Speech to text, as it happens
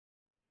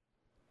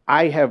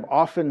I have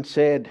often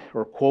said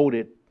or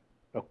quoted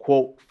a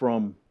quote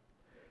from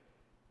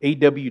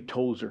A.W.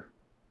 Tozer,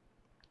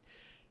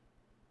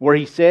 where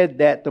he said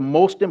that the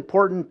most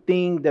important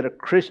thing that a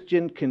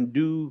Christian can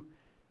do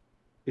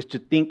is to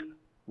think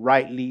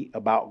rightly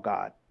about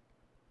God.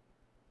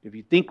 If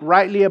you think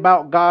rightly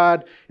about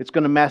God, it's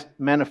going to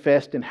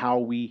manifest in how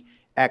we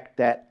act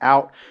that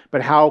out.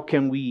 But how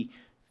can we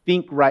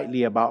think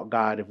rightly about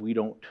God if we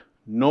don't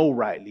know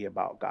rightly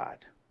about God?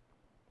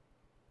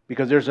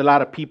 Because there's a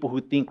lot of people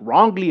who think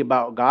wrongly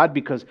about God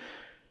because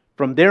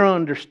from their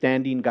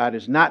understanding, God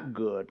is not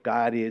good.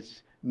 God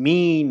is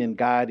mean and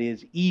God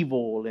is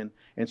evil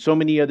and so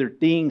many other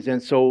things.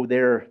 And so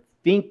their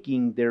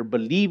thinking, their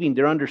believing,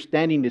 their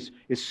understanding is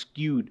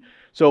skewed.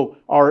 So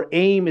our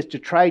aim is to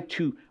try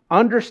to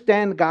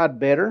understand God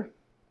better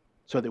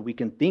so that we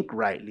can think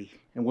rightly.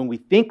 And when we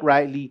think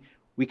rightly,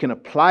 we can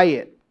apply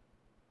it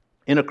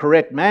in a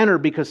correct manner.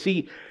 Because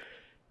see,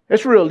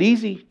 it's real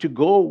easy to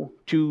go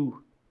to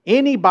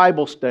any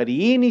Bible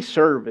study, any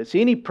service,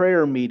 any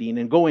prayer meeting,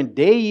 and go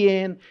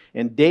in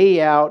and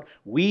day out,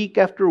 week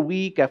after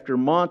week, after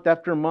month,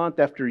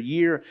 after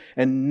year,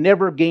 and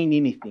never gain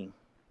anything.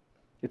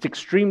 It's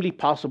extremely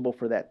possible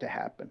for that to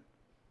happen.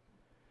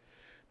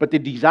 But the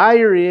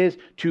desire is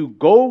to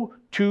go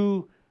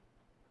to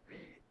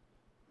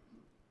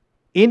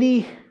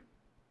any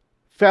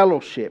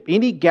fellowship,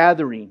 any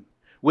gathering,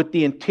 with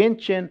the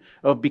intention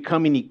of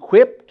becoming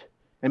equipped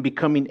and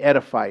becoming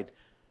edified.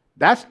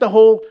 That's the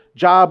whole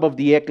job of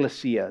the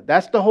ecclesia.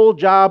 That's the whole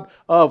job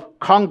of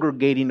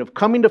congregating, of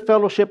coming to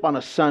fellowship on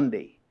a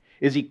Sunday,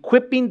 is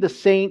equipping the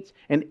saints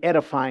and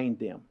edifying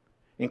them,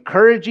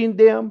 encouraging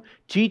them,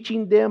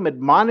 teaching them,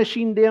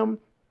 admonishing them.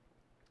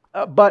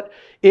 But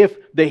if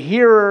the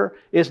hearer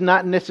is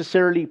not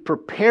necessarily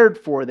prepared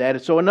for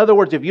that, so in other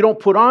words, if you don't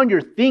put on your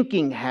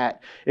thinking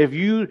hat, if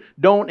you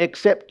don't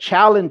accept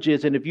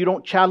challenges, and if you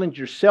don't challenge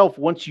yourself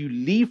once you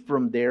leave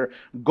from there,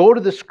 go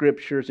to the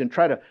scriptures and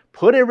try to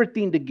put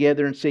everything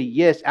together and say,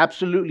 yes,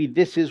 absolutely,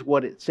 this is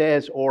what it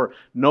says, or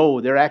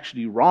no, they're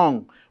actually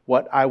wrong,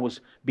 what I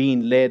was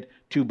being led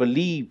to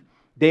believe,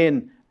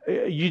 then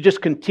you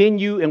just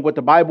continue in what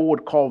the Bible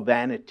would call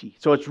vanity.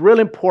 So it's real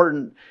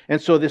important. And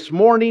so this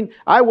morning,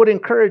 I would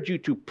encourage you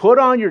to put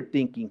on your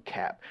thinking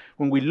cap.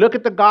 When we look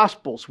at the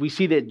Gospels, we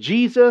see that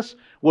Jesus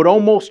would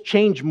almost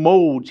change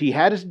modes. He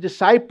had his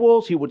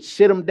disciples. He would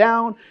sit them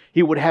down.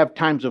 He would have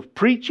times of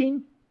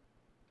preaching.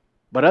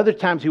 But other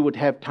times he would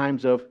have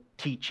times of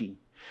teaching.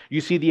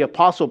 You see the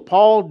Apostle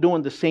Paul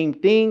doing the same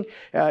thing.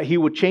 He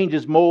would change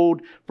his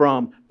mode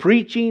from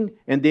preaching,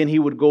 and then he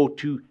would go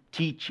to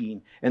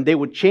teaching, and they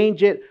would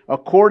change it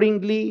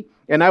accordingly.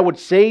 And I would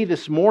say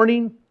this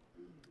morning,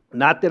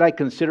 not that I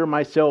consider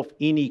myself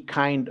any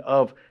kind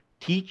of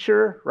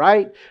teacher,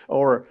 right,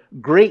 or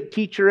great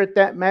teacher at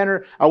that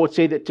matter. I would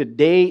say that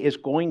today is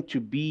going to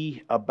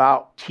be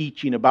about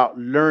teaching, about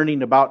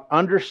learning, about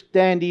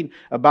understanding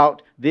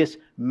about this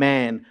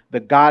man, the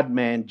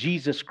God-man,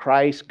 Jesus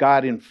Christ,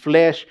 God in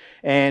flesh.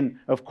 And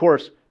of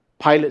course,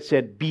 Pilate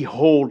said,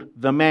 behold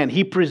the man.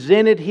 He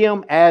presented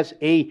him as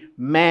a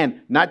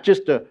man, not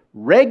just a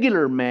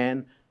regular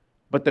man,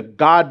 but the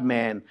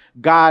God-man,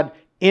 God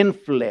in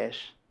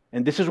flesh.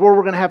 And this is where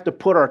we're going to have to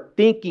put our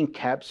thinking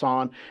caps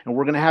on, and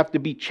we're going to have to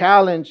be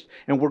challenged,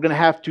 and we're going to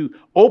have to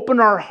open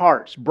our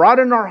hearts,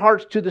 broaden our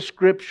hearts to the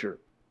Scripture,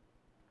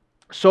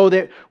 so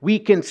that we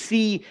can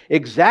see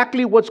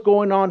exactly what's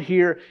going on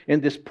here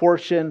in this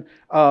portion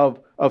of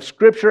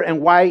Scripture and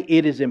why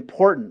it is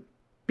important.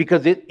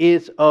 Because it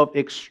is of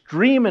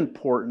extreme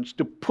importance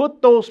to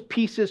put those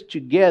pieces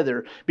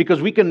together,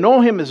 because we can know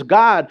Him as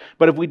God,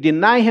 but if we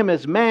deny Him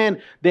as man,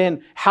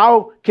 then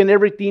how can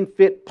everything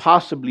fit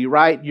possibly,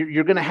 right?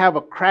 You're going to have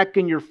a crack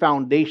in your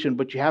foundation,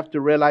 but you have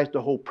to realize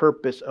the whole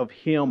purpose of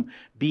Him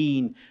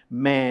being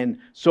man.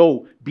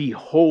 So,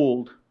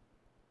 behold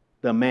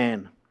the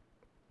man.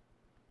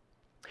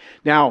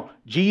 Now,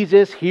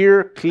 Jesus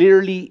here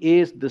clearly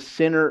is the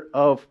center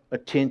of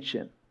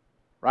attention.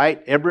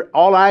 Right?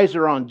 All eyes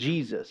are on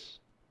Jesus.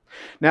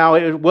 Now,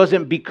 it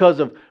wasn't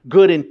because of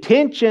good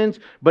intentions,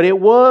 but it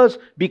was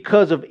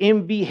because of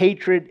envy,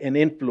 hatred, and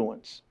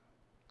influence.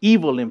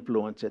 Evil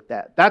influence at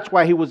that. That's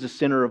why He was the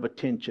center of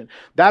attention.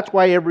 That's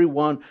why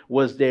everyone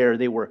was there.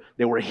 They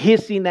were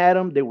hissing at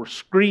Him. They were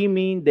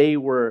screaming. They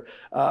were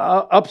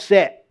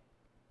upset.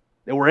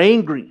 They were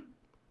angry.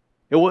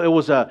 It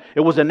was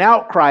an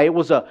outcry. It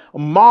was a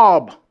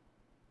mob.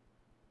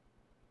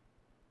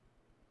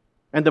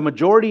 And the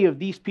majority of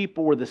these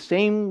people were the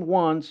same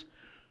ones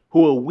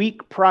who a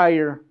week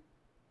prior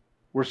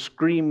were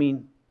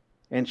screaming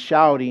and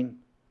shouting,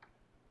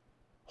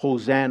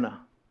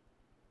 Hosanna.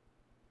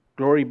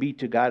 Glory be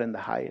to God in the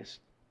highest.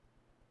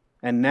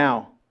 And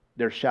now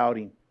they're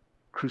shouting,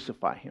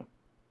 crucify Him.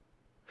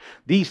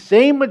 These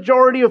same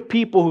majority of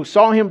people who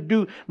saw Him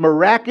do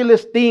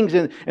miraculous things,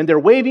 and they're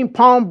waving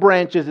palm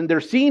branches, and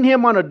they're seeing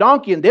Him on a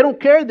donkey, and they don't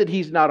care that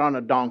He's not on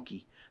a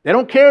donkey. They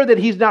don't care that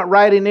He's not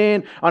riding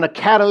in on a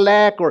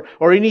Cadillac or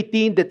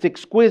anything that's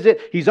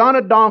exquisite. He's on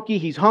a donkey.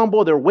 He's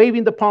humble. They're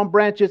waving the palm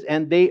branches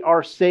and they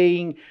are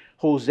saying,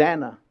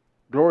 Hosanna.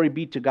 Glory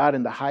be to God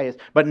in the highest.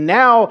 But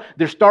now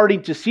they're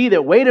starting to see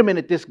that, wait a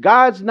minute, this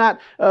God's not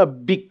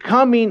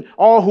becoming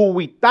all who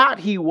we thought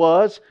he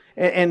was,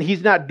 and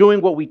he's not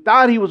doing what we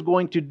thought he was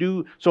going to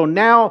do. So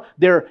now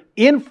they're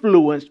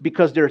influenced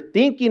because their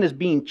thinking is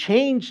being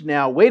changed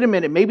now. Wait a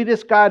minute, maybe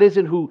this God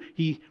isn't who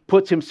he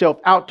puts himself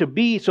out to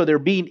be. So they're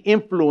being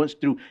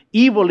influenced through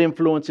evil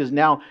influences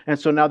now. And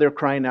so now they're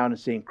crying out and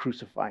saying,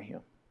 crucify him.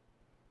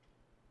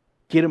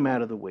 Get him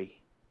out of the way.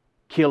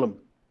 Kill him.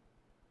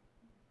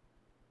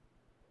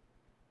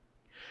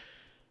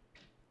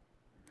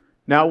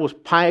 Now it was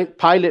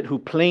Pilate who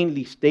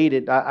plainly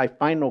stated, I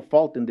find no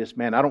fault in this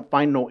man. I don't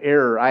find no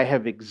error. I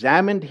have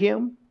examined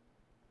him.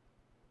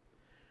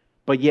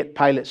 But yet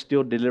Pilate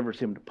still delivers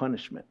him to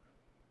punishment.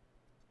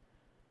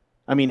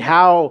 I mean,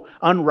 how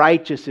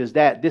unrighteous is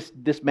that?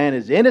 This man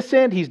is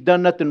innocent. He's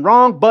done nothing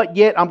wrong. But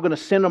yet I'm going to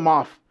send him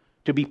off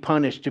to be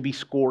punished, to be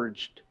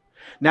scourged.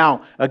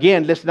 Now,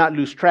 again, let's not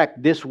lose track.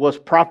 This was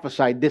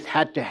prophesied. This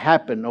had to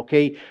happen,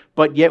 okay?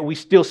 But yet we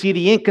still see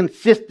the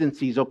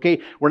inconsistencies, okay?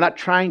 We're not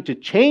trying to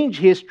change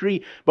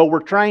history, but we're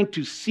trying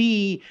to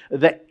see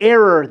the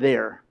error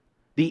there.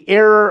 The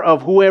error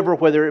of whoever,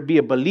 whether it be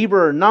a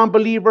believer or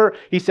non-believer.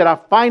 He said, I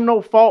find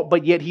no fault,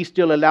 but yet he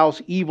still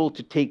allows evil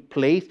to take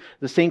place.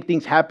 The same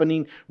thing's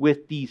happening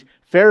with these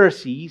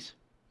Pharisees.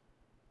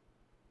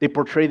 They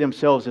portray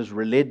themselves as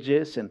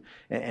religious and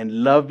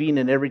loving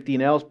and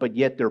everything else, but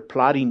yet they're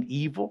plotting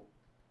evil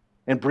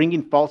and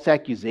bringing false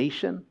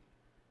accusation.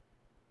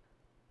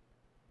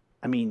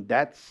 I mean,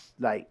 that's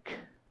like,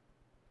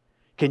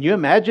 can you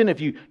imagine if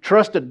you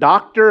trust a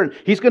doctor and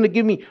he's going to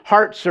give me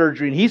heart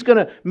surgery and he's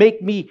going to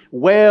make me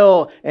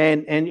well,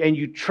 and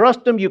you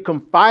trust him, you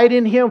confide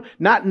in him,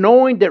 not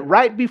knowing that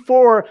right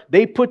before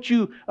they put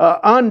you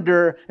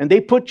under and they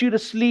put you to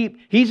sleep,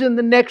 he's in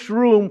the next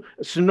room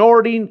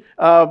snorting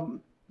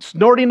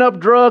up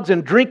drugs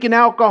and drinking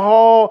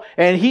alcohol,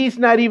 and he's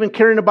not even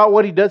caring about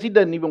what he does. He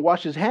doesn't even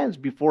wash his hands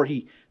before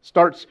he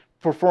starts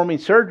performing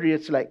surgery.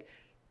 It's like,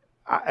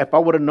 if I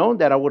would have known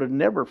that, I would have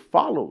never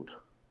followed.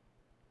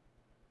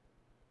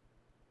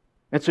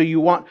 And so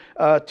you want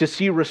to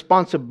see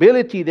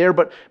responsibility there,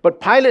 but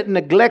Pilate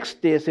neglects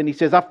this, and he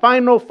says, I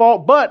find no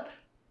fault, but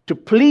to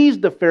please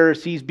the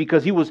Pharisees,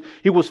 because he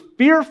was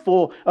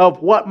fearful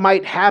of what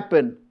might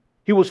happen.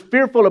 He was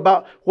fearful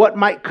about what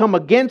might come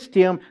against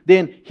him.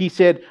 Then he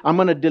said, I'm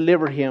going to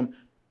deliver him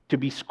to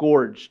be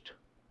scourged.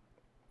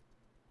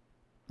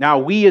 Now,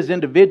 we as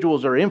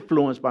individuals are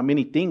influenced by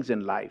many things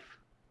in life.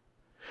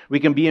 We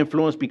can be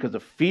influenced because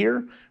of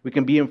fear. We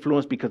can be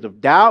influenced because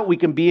of doubt. We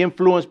can be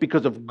influenced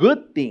because of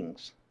good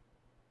things.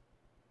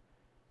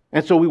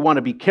 And so we want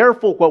to be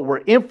careful what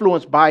we're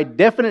influenced by.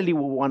 Definitely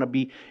we want to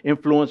be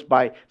influenced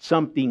by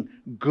something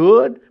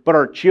good. But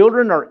our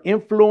children are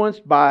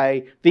influenced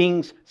by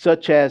things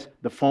such as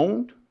the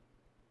phone.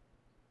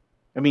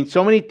 I mean,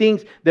 so many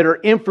things that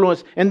are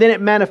influenced, and then it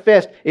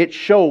manifests, it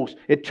shows,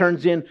 it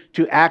turns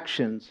into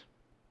actions.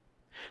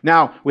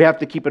 Now, we have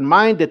to keep in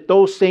mind that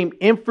those same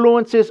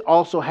influences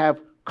also have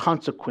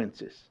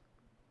consequences.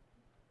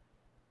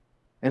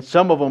 And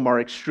some of them are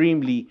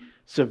extremely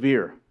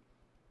severe.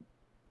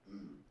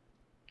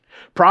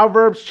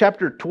 Proverbs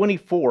chapter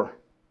 24,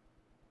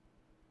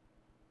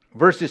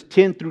 verses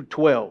 10 through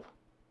 12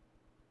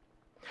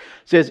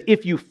 says,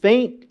 if you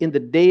faint in the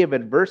day of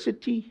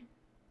adversity,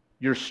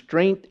 your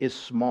strength is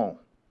small.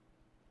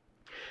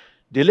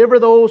 Deliver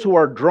those who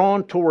are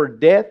drawn toward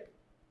death,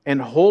 and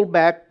hold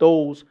back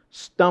those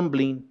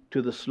stumbling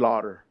to the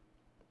slaughter.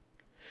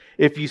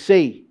 If you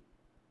say,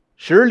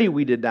 surely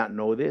we did not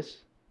know this,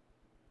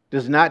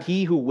 does not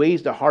he who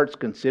weighs the hearts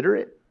consider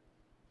it?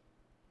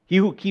 He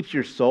who keeps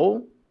your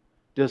soul,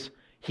 does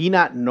he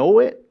not know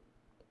it?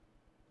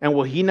 And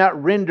will he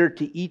not render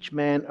to each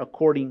man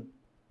according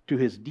to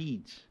his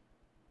deeds?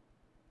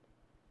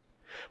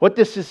 What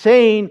this is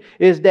saying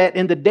is that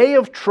in the day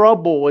of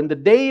trouble, in the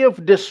day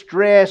of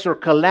distress or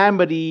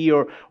calamity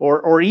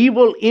or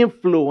evil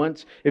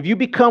influence, if you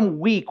become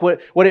weak, what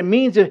it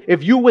means is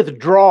if you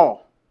withdraw,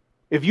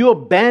 if you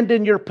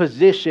abandon your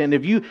position,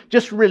 if you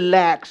just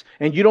relax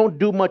and you don't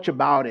do much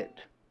about it,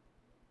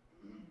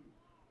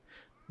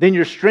 then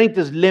your strength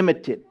is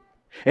limited.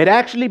 It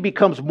actually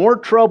becomes more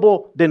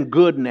trouble than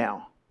good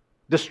now.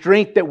 The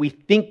strength that we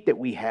think that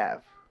we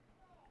have.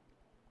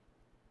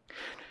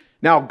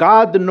 Now,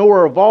 God, the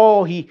knower of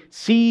all, He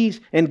sees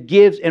and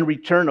gives and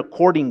returns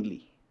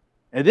accordingly.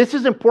 And this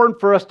is important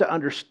for us to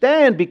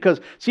understand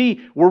because,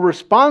 see, we're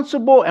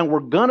responsible and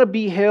we're going to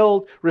be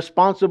held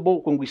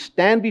responsible when we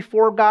stand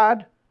before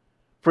God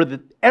for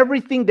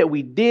everything that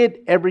we did,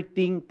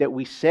 everything that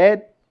we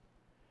said.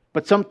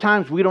 But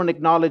sometimes we don't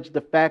acknowledge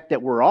the fact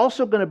that we're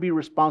also going to be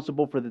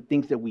responsible for the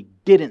things that we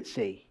didn't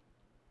say.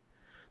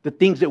 The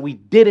things that we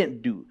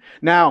didn't do.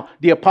 Now,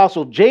 the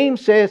Apostle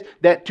James says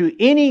that to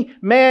any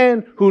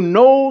man who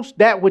knows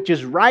that which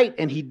is right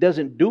and he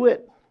doesn't do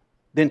it,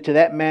 then to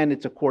that man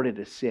it's accorded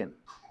to sin.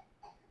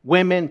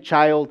 Women,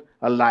 child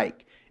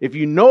alike. If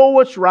you know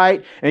what's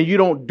right and you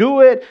don't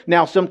do it,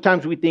 now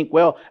sometimes we think,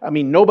 well,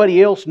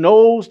 nobody else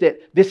knows that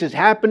this is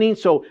happening,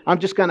 so I'm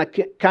just going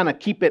to kind of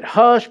keep it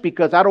hush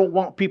because I don't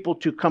want people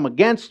to come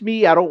against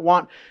me. I don't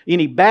want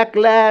any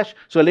backlash,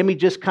 so let me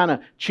just kind of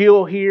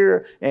chill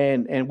here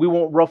and we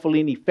won't ruffle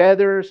any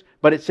feathers.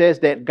 But it says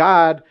that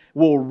God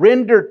will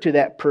render to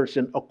that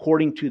person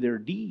according to their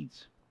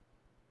deeds.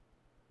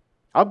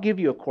 I'll give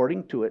you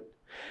according to it.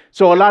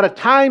 So a lot of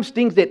times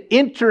things that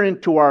enter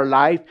into our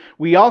life,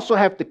 we also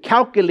have to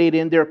calculate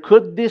in there,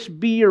 could this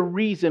be a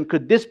reason?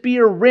 Could this be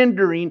a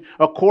rendering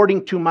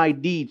according to my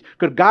deeds?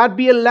 Could God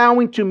be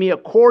allowing to me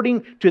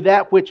according to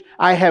that which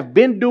I have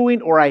been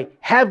doing or I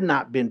have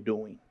not been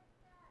doing?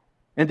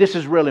 And this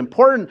is real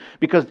important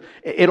because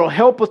it'll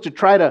help us to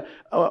try to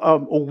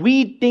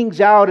weed things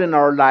out in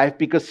our life.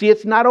 Because see,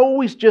 it's not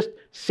always just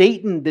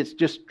Satan that's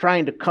just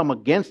trying to come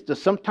against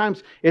us.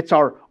 Sometimes it's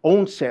our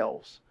own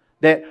selves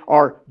that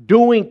are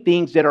doing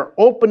things that are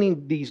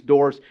opening these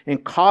doors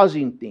and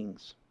causing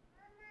things.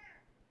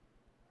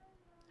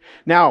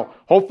 Now,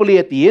 hopefully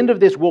at the end of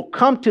this, we'll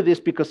come to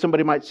this because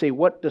somebody might say,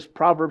 what does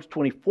Proverbs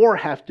 24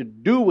 have to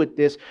do with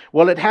this?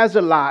 Well, it has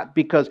a lot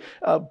because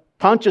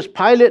Pontius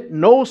Pilate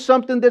knows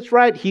something that's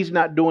right. He's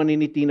not doing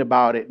anything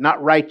about it,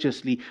 not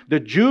righteously. The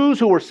Jews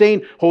who were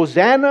saying,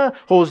 Hosanna,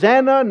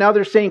 Hosanna, now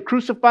they're saying,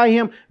 crucify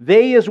him,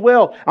 they as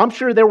well. I'm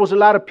sure there was a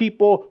lot of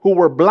people who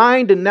were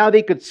blind and now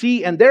they could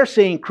see and they're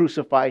saying,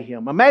 crucify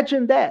him.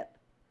 Imagine that.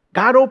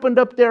 God opened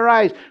up their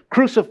eyes,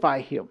 crucify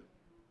him.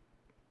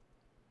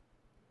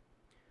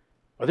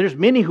 Well, there's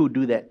many who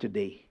do that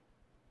today.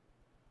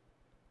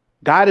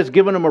 God has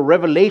given them a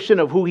revelation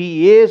of who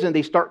He is, and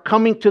they start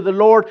coming to the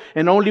Lord,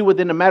 and only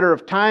within a matter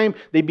of time,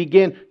 they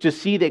begin to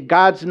see that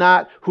God's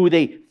not who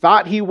they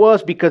thought He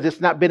was because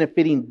it's not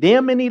benefiting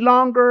them any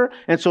longer.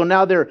 And so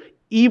now they're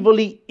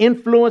evilly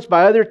influenced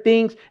by other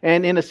things,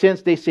 and in a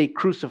sense, they say,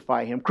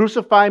 crucify Him.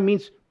 Crucify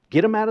means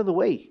get Him out of the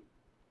way.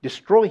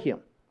 Destroy Him.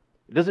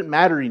 It doesn't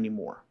matter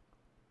anymore.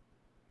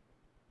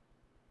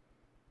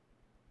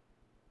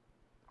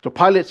 So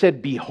Pilate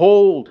said,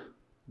 behold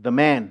the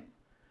man.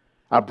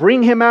 I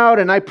bring him out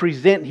and I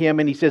present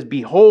him. And he says,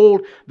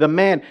 behold the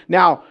man.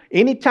 Now,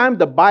 anytime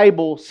the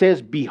Bible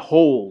says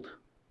behold,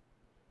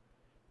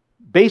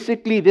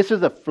 basically this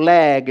is a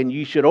flag. And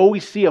you should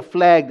always see a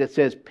flag that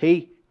says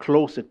pay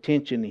close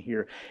attention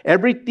here.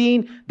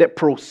 Everything that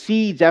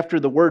proceeds after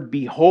the word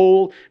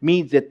behold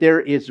means that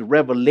there is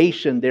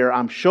revelation there.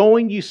 I'm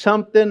showing you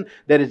something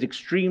that is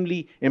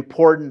extremely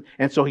important.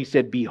 And so he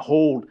said,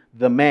 behold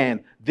the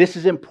man. This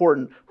is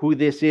important who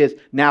this is.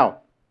 Now,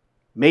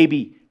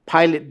 maybe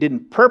Pilate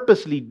didn't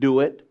purposely do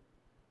it,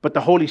 but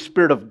the Holy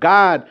Spirit of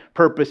God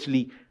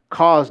purposely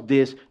caused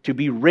this to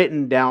be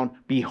written down.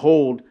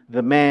 Behold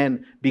the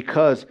man,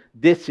 because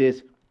this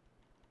is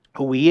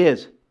who he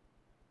is.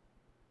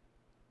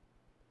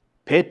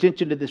 Pay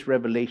attention to this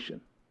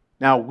revelation.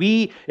 Now,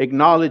 we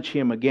acknowledge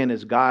him again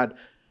as God,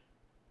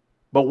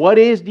 but what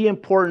is the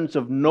importance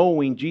of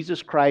knowing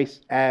Jesus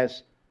Christ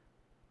as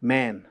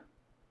man?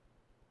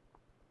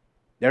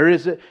 There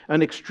is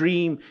an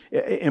extreme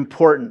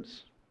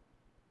importance.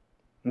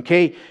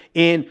 Okay,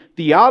 in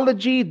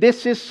theology,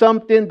 this is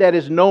something that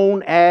is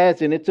known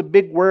as, and it's a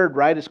big word,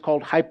 right? It's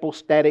called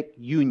hypostatic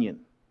union.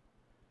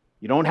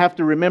 You don't have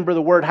to remember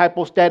the word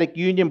hypostatic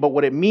union, but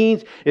what it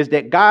means is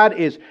that God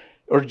is,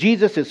 or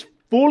Jesus is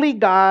fully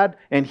God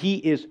and He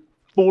is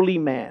fully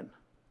man.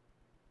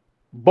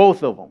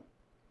 Both of them.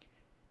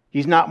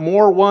 He's not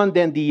more one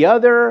than the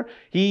other.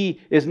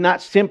 He is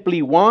not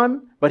simply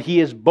one, but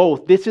He is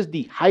both. This is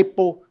the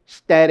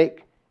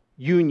hypostatic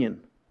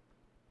union.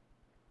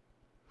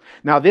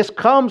 Now, this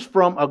comes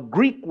from a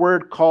Greek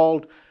word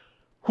called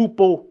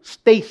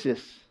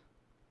hypostasis.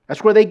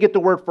 That's where they get the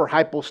word for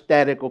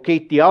hypostatic. Okay,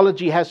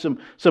 theology has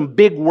some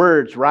big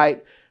words,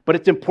 right? But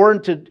it's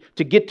important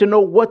to get to know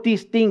what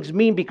these things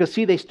mean because,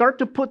 see, they start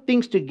to put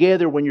things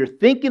together when you're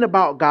thinking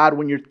about God,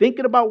 when you're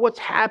thinking about what's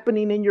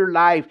happening in your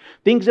life,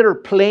 things that are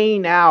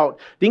playing out,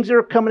 things that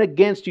are coming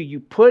against you. You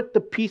put the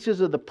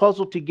pieces of the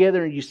puzzle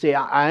together and you say,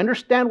 I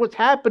understand what's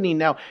happening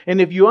now. And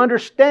if you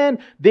understand,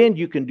 then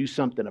you can do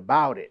something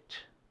about it.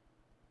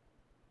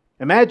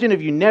 Imagine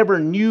if you never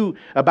knew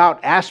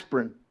about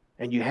aspirin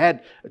and you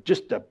had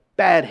just a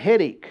bad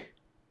headache.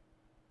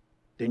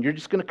 Then you're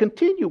just going to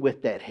continue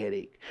with that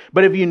headache.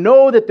 But if you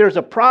know that there's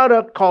a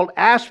product called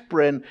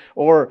aspirin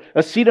or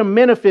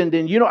acetaminophen,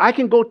 then I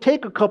can go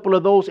take a couple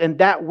of those and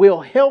that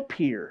will help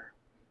here.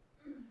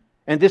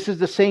 And this is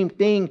the same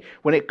thing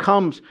when it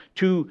comes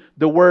to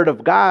the Word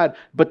of God.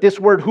 But this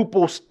word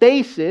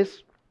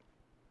hypostasis,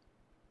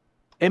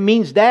 it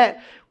means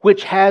that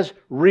which has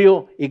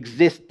real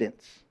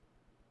existence.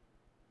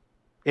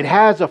 It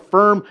has a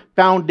firm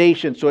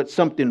foundation. So it's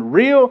something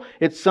real.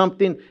 It's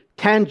something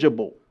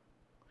tangible.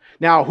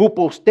 Now,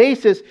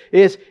 hypostasis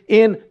is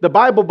in the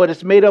Bible, but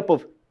it's made up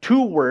of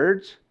two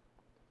words.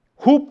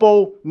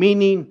 Hupo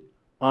meaning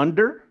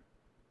under.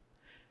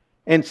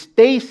 And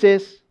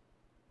stasis,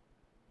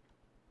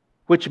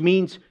 which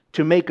means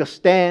to make a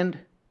stand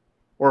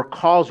or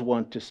cause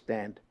one to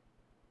stand.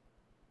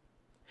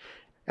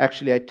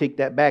 Actually, I take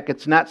that back.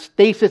 It's not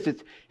stasis,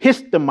 it's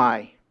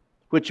histomai,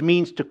 which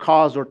means to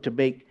cause or to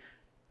make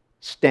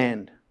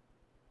stand.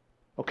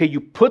 Okay,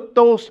 you put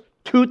those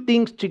two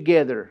things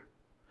together,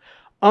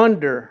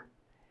 under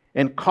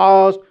and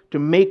cause to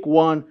make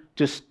one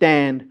to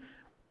stand.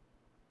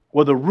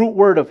 Well, the root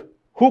word of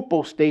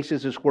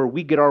hypostasis is where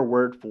we get our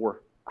word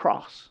for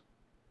cross.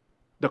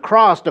 The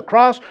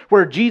cross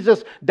where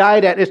Jesus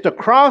died at. It's the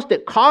cross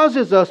that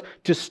causes us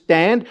to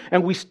stand,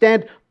 and we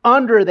stand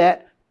under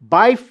that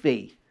by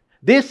faith.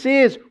 This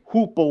is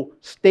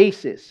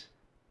hypostasis.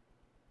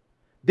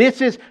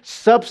 This is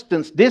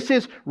substance. This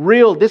is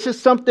real. This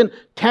is something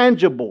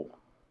tangible.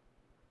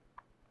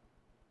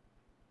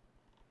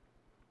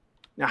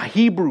 Now,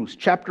 Hebrews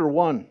chapter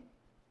 1.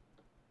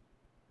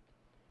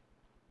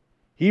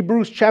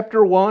 Hebrews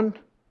chapter 1,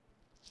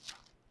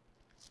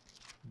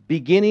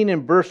 beginning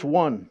in verse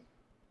 1.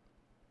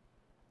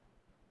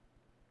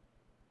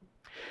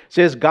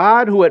 Says,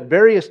 God, who at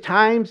various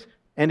times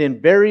and in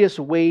various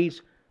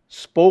ways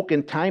spoke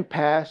in time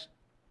past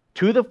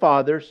to the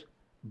fathers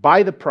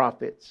by the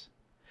prophets,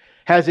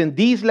 has in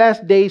these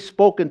last days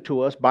spoken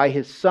to us by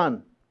His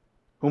Son,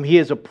 whom He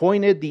has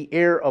appointed the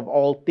heir of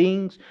all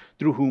things,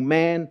 through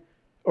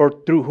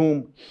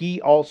whom He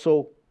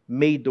also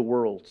made the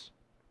worlds,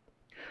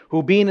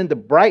 who being in the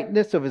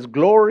brightness of His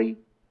glory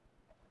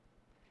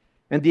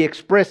and the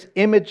express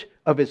image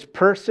of His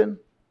person,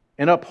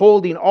 and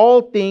upholding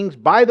all things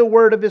by the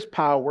word of His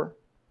power,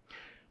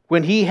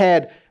 when He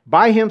had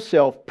by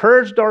Himself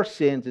purged our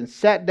sins and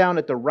sat down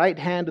at the right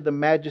hand of the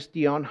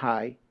Majesty on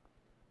high,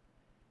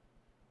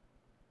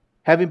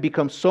 having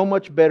become so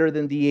much better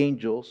than the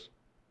angels,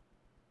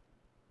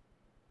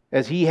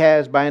 as He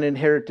has by an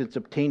inheritance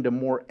obtained a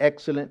more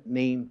excellent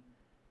name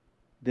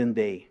than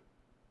they.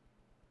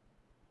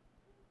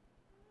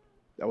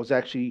 That was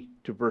actually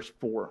to verse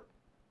 4.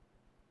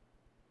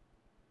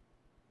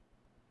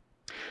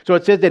 So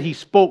it says that He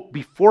spoke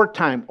before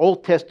time,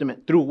 Old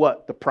Testament, through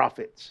what? The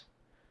prophets.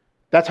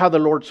 That's how the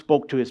Lord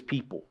spoke to His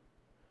people.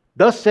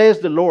 Thus says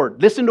the Lord.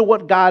 Listen to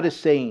what God is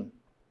saying.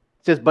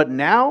 It says, but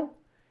now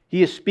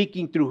He is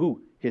speaking through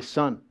who? His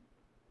Son,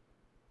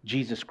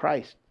 Jesus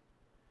Christ.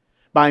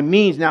 By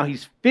means, now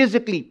He's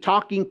physically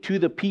talking to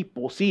the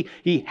people. See,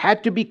 He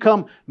had to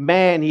become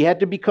man. He had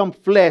to become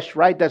flesh,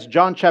 right? That's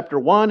John chapter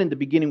 1. In the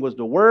beginning was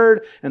the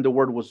Word, and the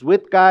Word was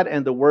with God,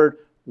 and the Word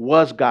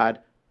was God.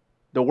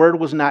 The Word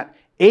was not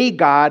a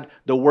God,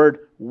 the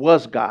Word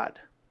was God.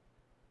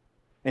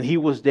 And He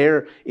was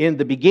there in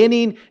the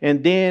beginning,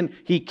 and then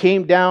He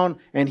came down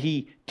and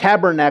He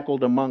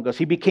tabernacled among us.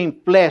 He became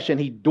flesh and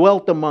He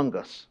dwelt among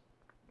us.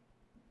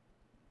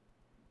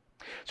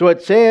 So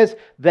it says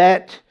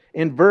that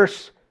in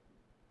verse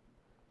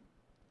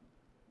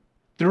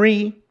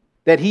 3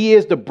 that He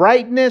is the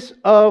brightness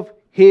of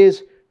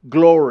His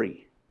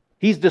glory.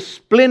 He's the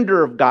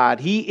splendor of God.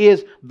 He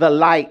is the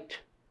light.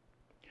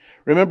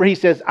 Remember, He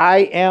says,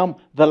 I am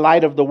the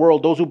light of the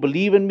world. Those who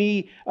believe in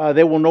Me,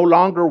 they will no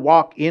longer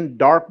walk in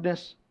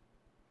darkness.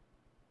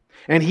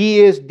 And He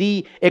is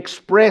the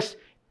express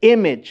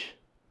image.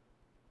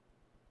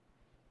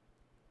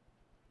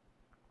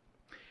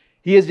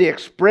 He is the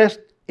express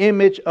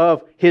image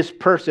of His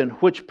person.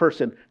 Which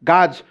person?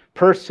 God's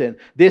person.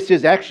 This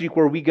is actually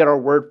where we get our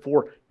word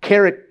for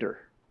character.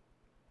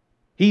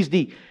 He's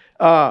the...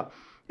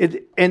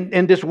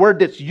 And this word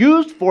that's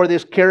used for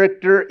this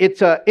character,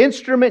 it's an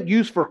instrument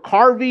used for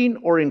carving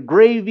or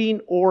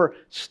engraving or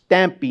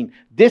stamping.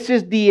 This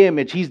is the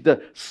image. He's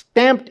the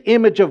stamped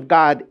image of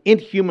God in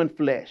human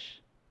flesh.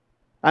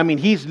 I mean,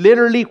 He's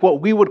literally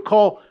what we would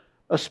call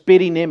a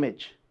spitting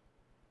image.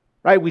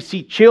 Right? We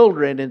see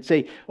children and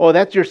say, oh,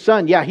 that's your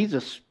son. Yeah, he's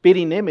a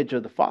spitting image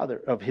of the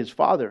father, of his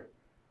father.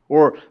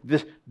 Or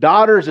this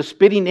daughter is a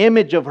spitting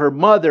image of her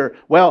mother.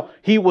 Well,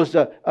 he was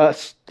a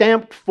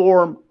stamped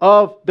form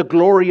of the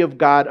glory of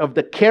God, of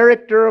the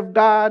character of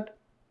God,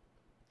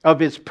 of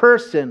His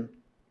person.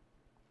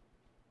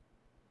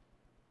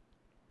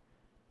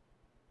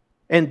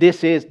 And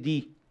this is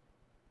the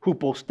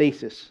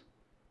hypostasis.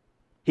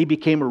 He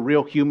became a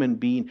real human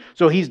being.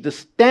 So He's the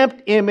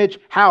stamped image.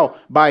 How?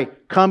 By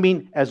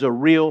coming as a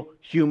real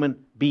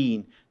human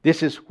being.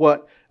 This is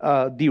what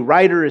the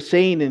writer is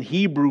saying in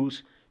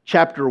Hebrews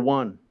chapter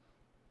 1.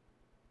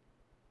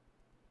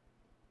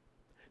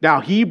 Now,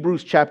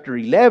 Hebrews chapter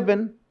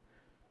 11,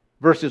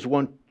 verses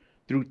 1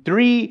 through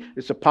 3.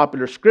 It's a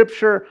popular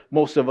scripture.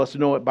 Most of us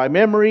know it by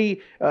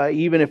memory.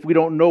 Even if we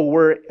don't know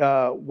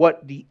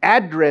what the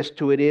address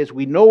to it is,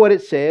 we know what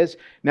it says.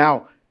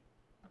 Now,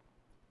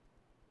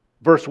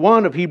 verse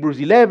 1 of Hebrews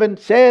 11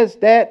 says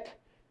that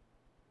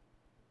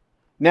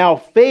now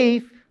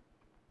faith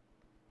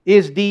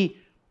is the,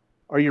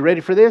 are you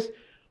ready for this?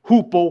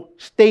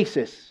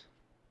 Hypostasis.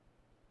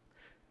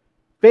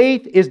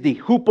 Faith is the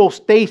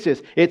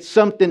hypostasis. It's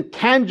something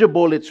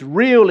tangible. It's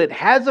real. It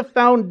has a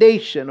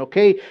foundation,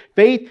 okay?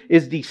 Faith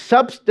is the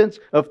substance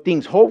of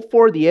things hoped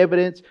for, the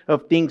evidence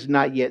of things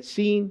not yet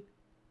seen.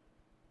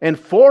 And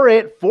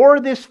for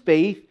this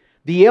faith,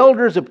 the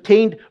elders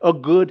obtained a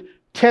good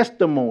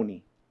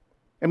testimony.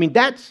 I mean,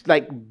 that's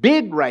like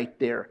big right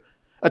there.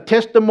 a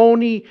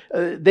testimony.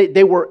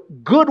 They were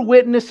good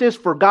witnesses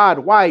for God.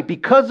 Why?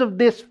 Because of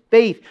this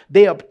faith,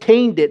 they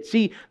obtained it.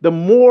 See, the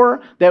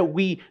more that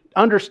we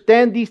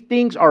understand these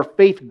things, our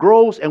faith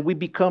grows and we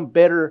become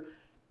better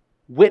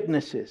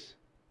witnesses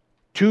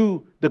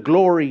to the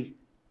glory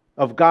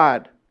of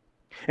God.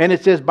 And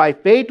it says, by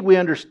faith we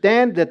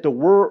understand that the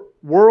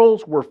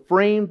worlds were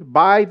framed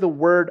by the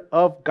word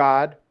of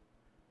God,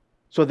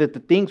 so that the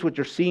things which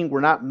are seen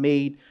were not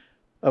made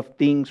of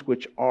things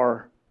which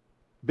are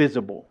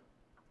visible.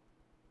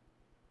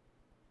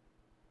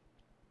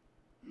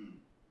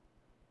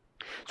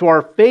 So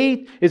our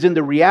faith is in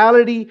the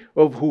reality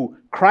of who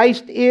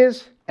Christ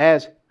is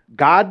as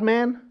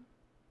God-man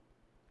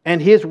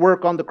and His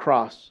work on the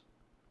cross,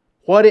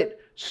 what it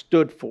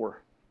stood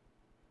for.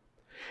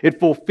 It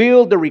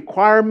fulfilled the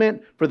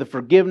requirement for the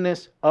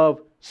forgiveness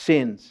of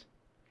sins.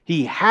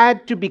 He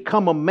had to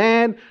become a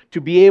man to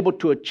be able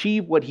to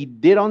achieve what He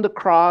did on the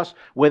cross.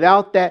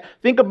 Without that,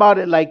 think about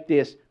it like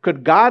this.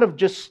 Could God have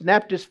just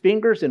snapped His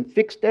fingers and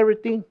fixed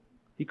everything?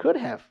 He could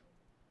have.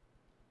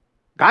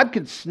 God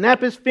could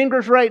snap His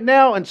fingers right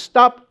now and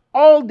stop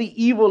all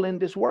the evil in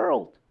this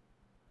world.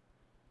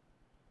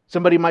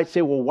 Somebody might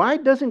say, well, why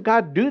doesn't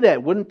God do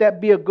that? Wouldn't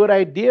that be a good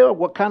idea?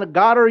 What kind of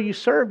God are you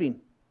serving?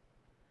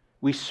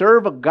 We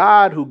serve a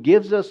God who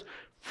gives us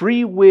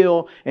free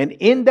will, and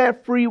in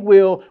that free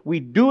will, we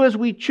do as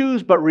we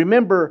choose. But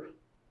remember,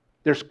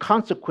 there's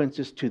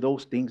consequences to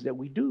those things that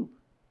we do.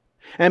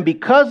 And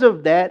because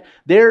of that,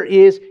 there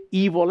is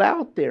evil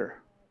out there.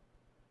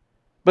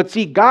 But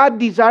see, God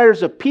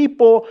desires a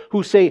people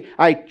who say,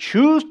 I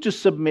choose to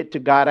submit to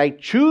God. I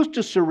choose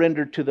to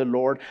surrender to the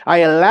Lord. I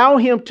allow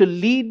Him to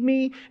lead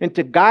me and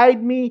to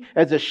guide me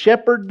as a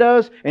shepherd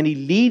does. And He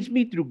leads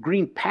me through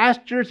green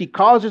pastures. He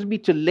causes me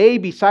to lay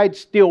beside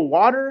still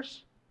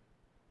waters.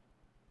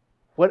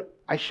 What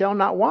I shall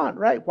not want,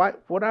 right?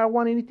 What do I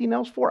want anything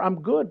else for?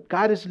 I'm good.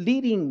 God is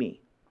leading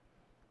me.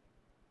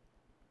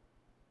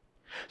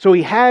 So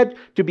He had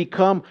to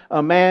become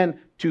a man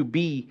to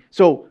be.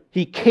 So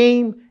He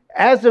came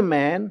as a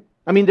man.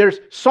 I mean, there's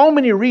so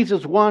many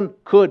reasons one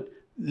could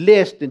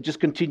list and just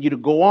continue to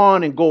go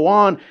on and go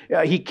on.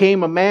 He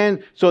came a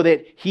man so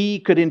that He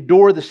could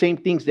endure the same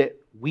things that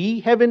we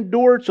have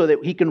endured, so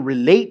that He can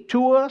relate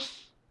to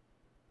us.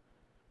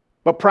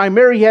 But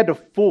primarily He had to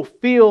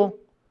fulfill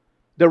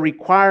the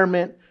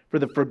requirement for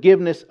the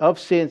forgiveness of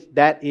sins,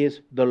 that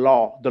is the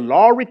law. The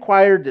law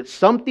required that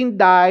something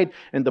died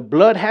and the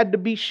blood had to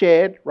be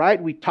shed,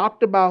 right? We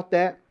talked about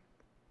that.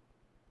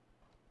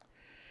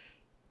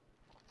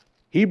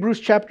 Hebrews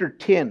chapter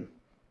 10.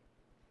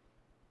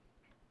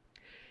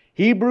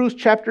 Hebrews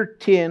chapter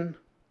 10,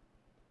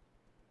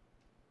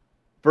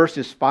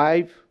 verses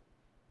 5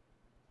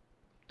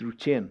 through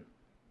 10.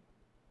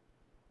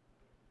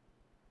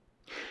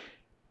 It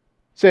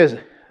says,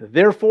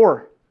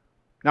 therefore,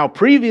 now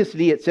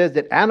previously it says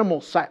that animal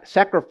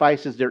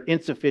sacrifices, they're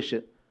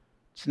insufficient.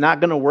 It's not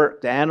going to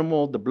work. The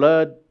animal, the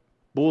blood,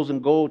 bulls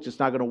and goats, it's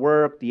not going to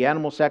work. The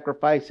animal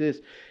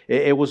sacrifices,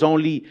 it was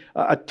only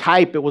a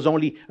type. It was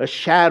only a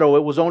shadow.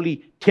 It was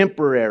only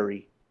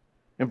temporary.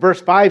 And verse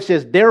 5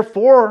 says,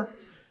 therefore,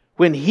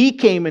 when He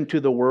came into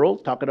the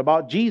world, talking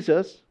about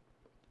Jesus,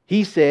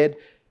 He said,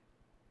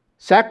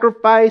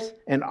 sacrifice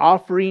and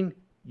offering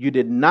you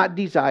did not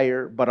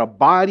desire, but a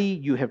body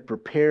you have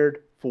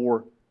prepared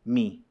for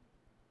me.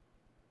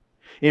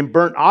 In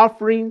burnt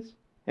offerings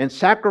and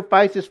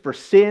sacrifices for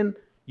sin,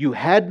 you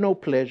had no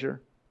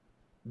pleasure.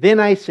 Then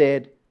I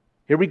said,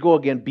 here we go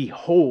again,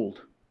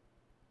 behold,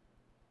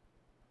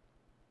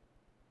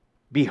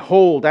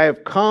 I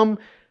have come.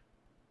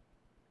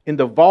 In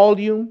the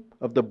volume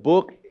of the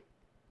book,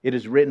 it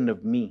is written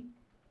of me,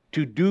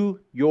 to do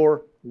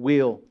your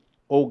will,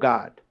 O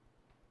God.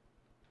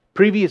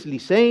 Previously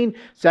saying,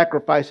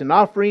 sacrifice and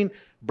offering,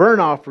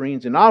 burnt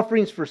offerings and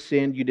offerings for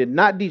sin, you did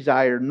not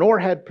desire, nor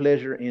had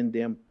pleasure in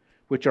them,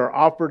 which are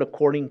offered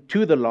according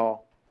to the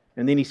law.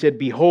 And then He said,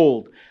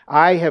 behold,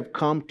 I have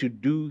come to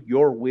do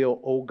your will,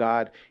 O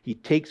God. He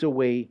takes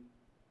away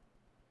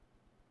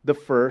the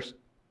first,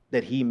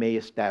 that He may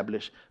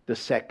establish the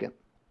second.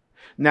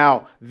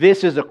 Now,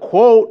 this is a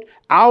quote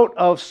out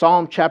of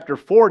Psalm chapter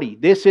 40.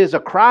 This is a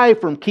cry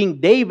from King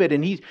David,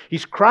 and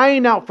he's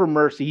crying out for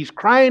mercy. He's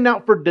crying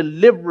out for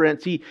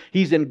deliverance.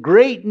 He's in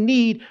great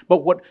need.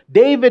 But what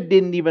David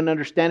didn't even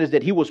understand is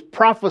that he was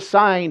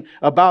prophesying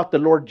about the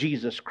Lord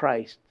Jesus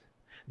Christ.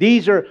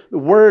 These are the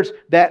words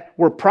that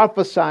were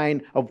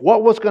prophesying of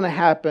what was going to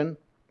happen.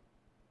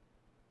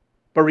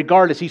 But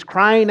regardless, he's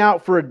crying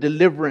out for a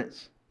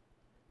deliverance.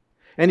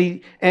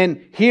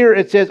 And here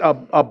it says,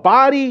 a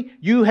body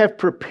you have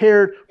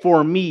prepared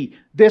for me.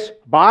 This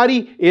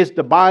body is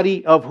the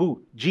body of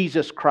who?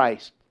 Jesus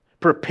Christ.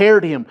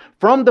 Prepared Him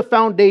from the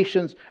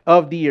foundations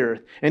of the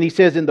earth. And He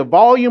says, in the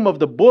volume of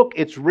the book,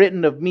 it's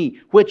written of me.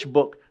 Which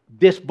book?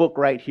 This book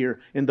right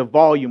here. In the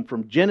volume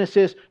from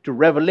Genesis to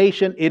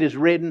Revelation, it is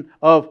written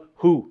of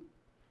who?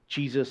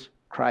 Jesus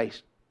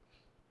Christ.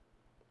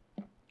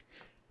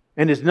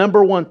 And His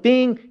number one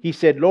thing, He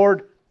said,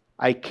 Lord,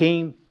 I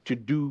came to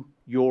do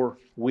your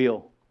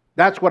will.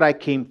 That's what I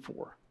came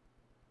for.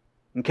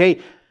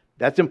 Okay,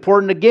 that's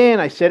important again.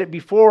 I said it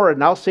before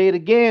and I'll say it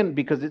again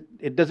because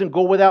it doesn't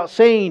go without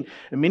saying.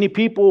 And many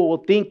people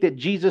will think that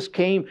Jesus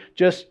came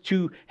just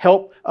to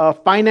help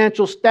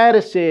financial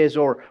statuses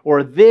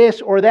or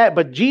this or that.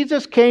 But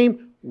Jesus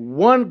came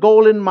one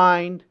goal in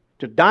mind,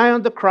 to die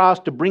on the cross,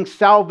 to bring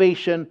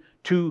salvation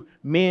to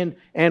men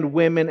and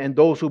women and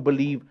those who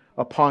believe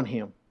upon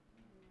Him.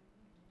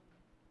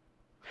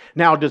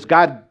 Now, does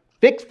God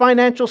fix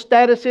financial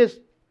statuses?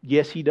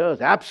 Yes, He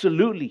does.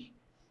 Absolutely.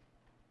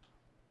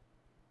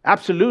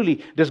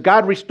 Absolutely. Does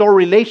God restore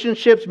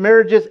relationships,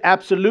 marriages?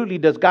 Absolutely.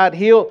 Does God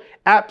heal?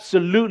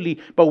 Absolutely.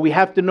 But we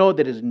have to know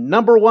that His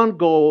number one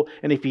goal,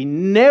 and if He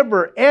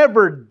never,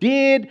 ever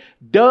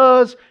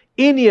does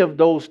any of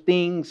those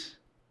things,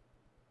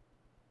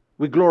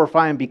 we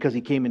glorify Him because He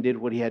came and did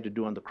what He had to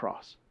do on the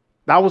cross.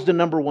 That was the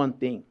number one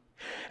thing.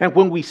 And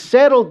when we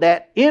settle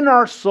that in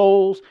our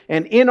souls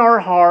and in our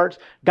hearts,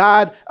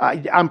 God,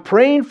 I'm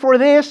praying for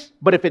this,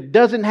 but if it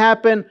doesn't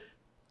happen,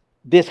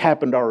 this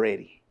happened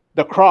already.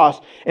 The cross.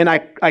 And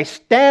I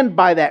stand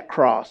by that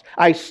cross.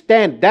 I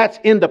stand. That's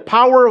in the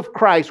power of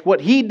Christ.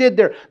 What He did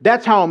there,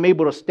 that's how I'm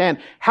able to stand.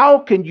 How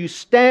can you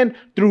stand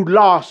through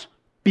loss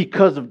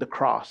because of the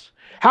cross?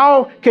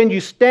 How can you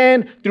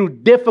stand through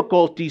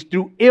difficulties,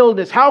 through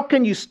illness? How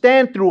can you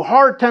stand through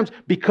hard times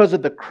because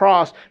of the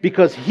cross?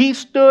 Because He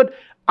stood,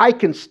 I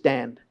can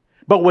stand.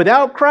 But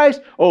without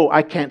Christ,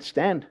 I can't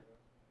stand.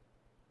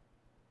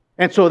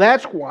 And so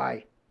that's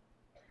why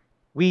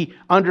we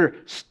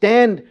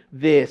understand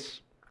this.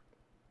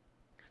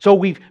 So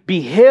we've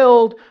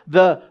beheld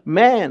the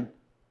man,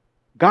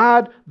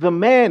 God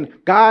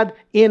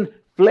in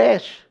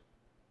flesh.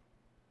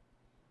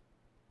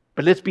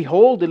 But let's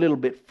behold a little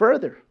bit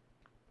further.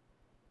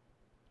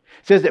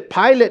 It says that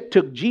Pilate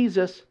took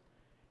Jesus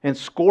and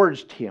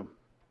scourged Him,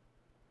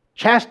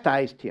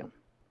 chastised Him,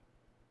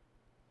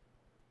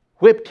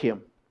 whipped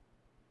Him.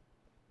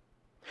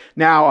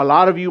 Now, a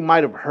lot of you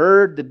might have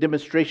heard the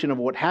demonstration of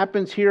what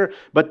happens here,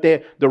 but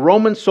the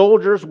Roman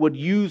soldiers would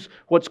use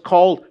what's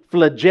called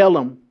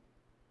flagellum,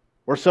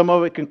 or some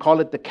of it can call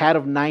it the cat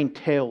of nine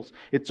tails.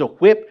 It's a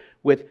whip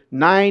with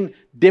 9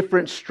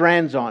 different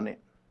strands on it.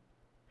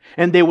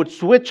 And they would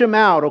switch them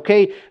out,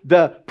 okay?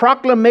 The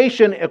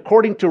proclamation,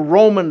 according to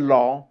Roman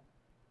law,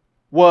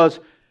 was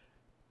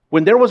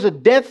when there was a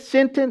death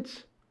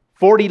sentence,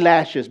 40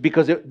 lashes,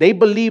 because they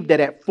believed that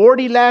at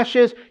 40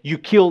 lashes, you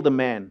killed the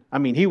man. I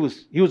mean, he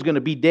was going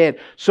to be dead.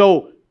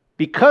 So,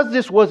 because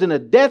this wasn't a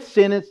death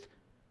sentence,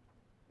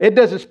 it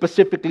doesn't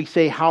specifically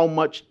say how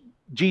much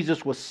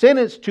Jesus was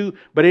sentenced to,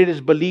 but it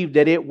is believed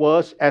that it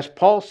was, as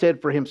Paul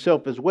said for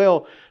himself as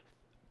well,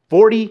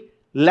 40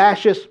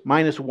 lashes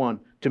minus 1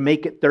 to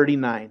make it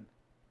 39.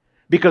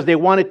 Because they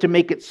wanted to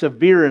make it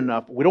severe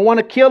enough. We don't want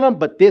to kill them,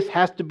 but this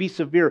has to be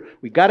severe.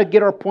 We got to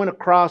get our point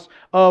across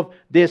of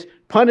this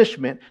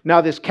punishment.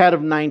 Now, this cat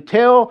of nine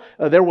tail,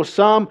 there were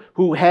some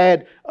who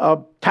had a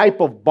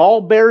type of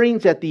ball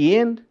bearings at the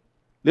end,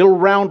 little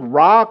round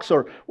rocks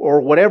or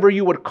whatever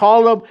you would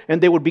call them, and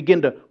they would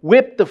begin to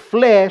whip the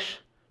flesh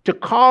to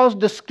cause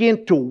the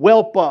skin to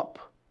whelp up,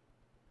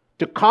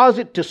 to cause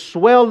it to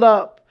swell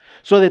up,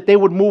 so that they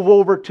would move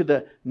over to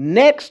the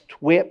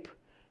next whip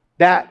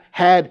that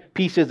had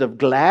pieces of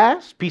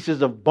glass,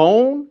 pieces of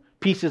bone,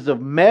 pieces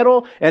of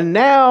metal. And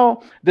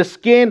now the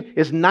skin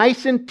is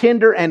nice and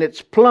tender and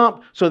it's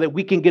plump so that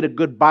we can get a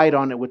good bite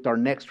on it with our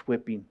next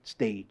whipping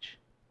stage.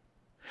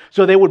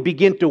 So they would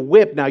begin to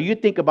whip. Now you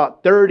think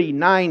about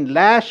 39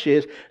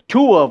 lashes,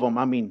 2 of them.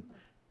 I mean,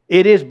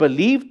 it is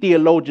believed,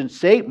 theologians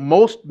say,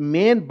 most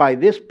men by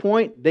this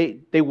point,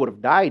 they would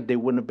have died. They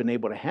wouldn't have been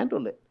able to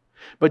handle it.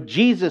 But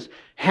Jesus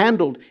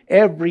handled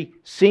every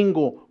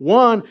single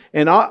one.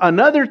 And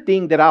another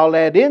thing that I'll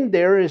add in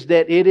there is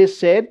that it is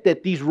said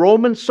that these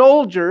Roman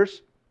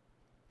soldiers,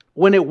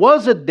 when it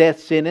was a death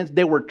sentence,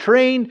 they were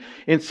trained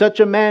in such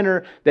a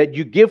manner that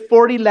you give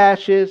 40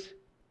 lashes,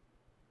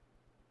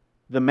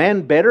 the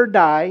man better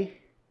die,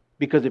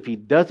 because if he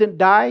doesn't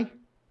die,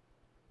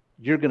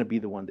 you're going to be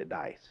the one that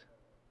dies.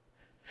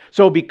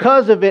 So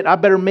because of it, I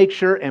better make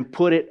sure and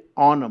put it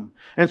on them.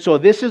 And so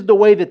this is the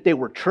way that they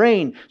were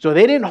trained. So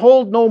they didn't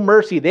hold no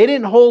mercy. They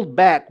didn't hold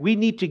back. We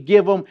need to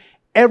give them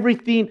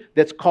everything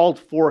that's called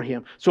for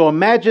Him. So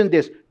imagine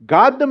this.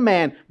 God the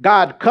man,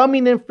 God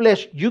coming in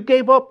flesh. You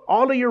gave up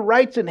all of your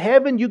rights in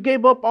heaven. You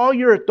gave up all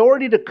your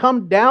authority to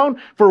come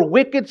down for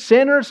wicked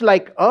sinners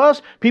like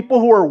us, people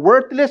who are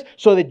worthless,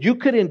 so that you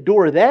could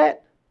endure that.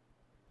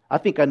 I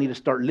think I need to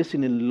start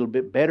listening a little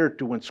bit better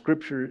to when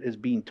Scripture is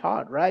being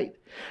taught, right?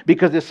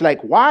 Because it's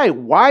like, why?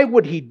 Why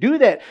would He do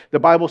that? The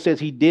Bible says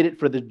He did it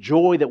for the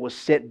joy that was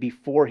set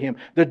before Him.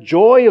 The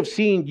joy of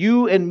seeing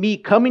you and me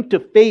coming to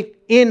faith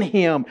in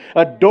Him,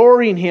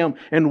 adoring Him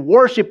and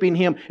worshiping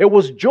Him. It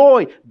was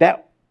joy.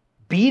 That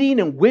beating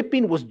and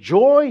whipping was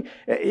joy.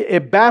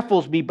 It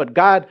baffles me, but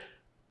God,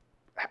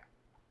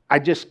 I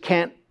just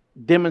can't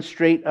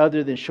demonstrate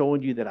other than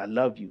showing you that I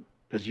love you,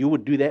 because you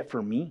would do that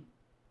for me.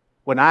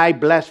 When I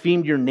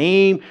blasphemed your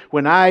name,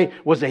 when I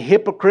was a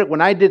hypocrite,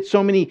 when I did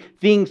so many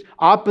things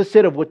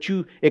opposite of what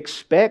you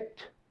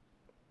expect.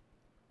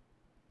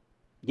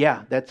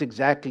 Yeah, that's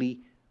exactly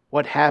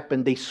what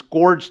happened. They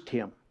scourged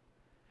him.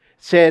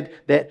 Said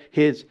that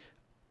his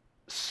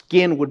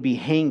skin would be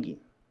hanging.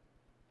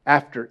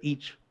 After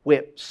each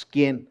whip,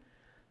 skin,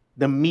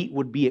 the meat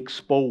would be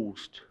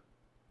exposed.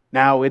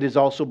 Now, it is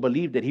also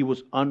believed that he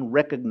was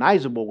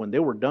unrecognizable when they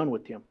were done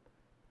with him.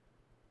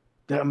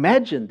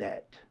 Imagine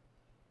that.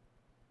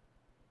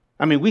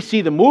 I mean, we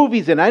see the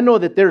movies, and I know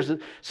that there's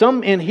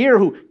some in here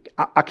who,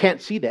 I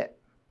can't see that.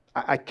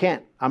 I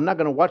can't. I'm not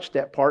going to watch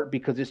that part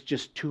because it's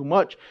just too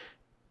much.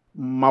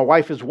 My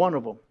wife is one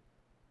of them.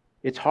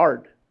 It's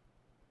hard.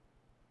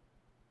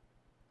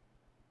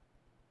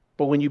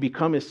 But when you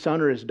become his son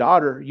or his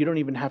daughter, you don't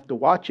even have to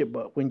watch it.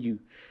 But when you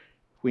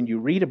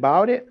read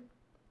about it,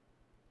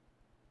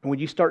 and when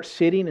you start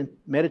sitting and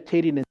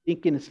meditating and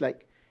thinking, it's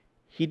like,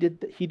 he did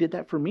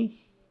that for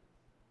me.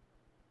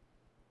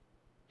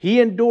 He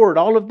endured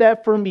all of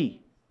that for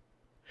me.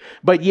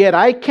 But yet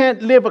I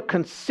can't live a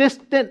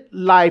consistent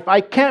life.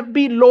 I can't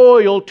be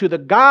loyal to the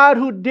God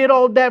who did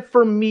all that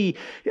for me.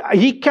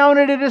 He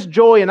counted it as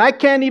joy, and I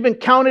can't even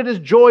count it as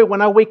joy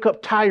when I wake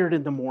up tired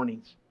in the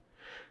mornings.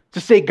 To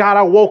say, God,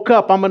 I woke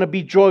up, I'm going to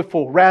be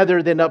joyful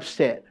rather than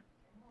upset.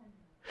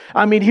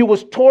 I mean, he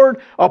was torn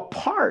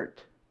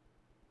apart.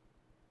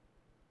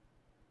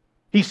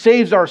 He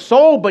saves our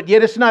soul, but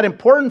yet it's not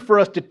important for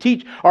us to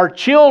teach our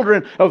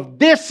children of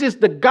this is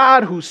the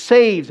God who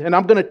saves. And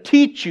I'm going to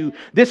teach you,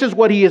 this is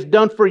what he has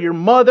done for your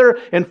mother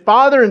and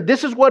father, and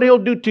this is what he'll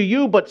do to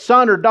you. But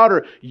son or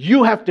daughter,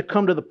 you have to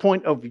come to the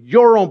point of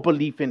your own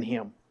belief in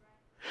him.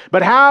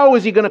 But how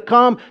is he going to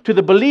come to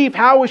the belief?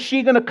 How is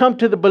she going to come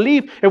to the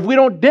belief if we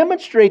don't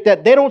demonstrate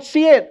that? They don't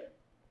see it.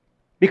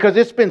 Because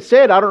it's been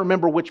said, I don't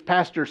remember which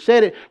pastor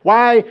said it,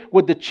 why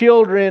would the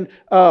children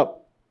of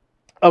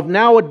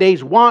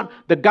nowadays want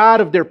the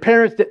God of their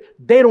parents that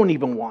they don't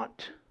even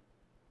want?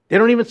 They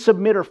don't even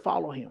submit or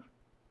follow him.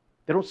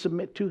 They don't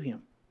submit to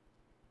him.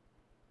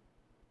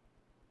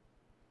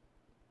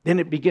 Then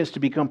it begins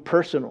to become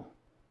personal.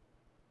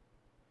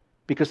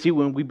 Because see,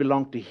 when we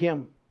belong to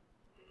him,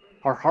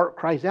 our heart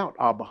cries out,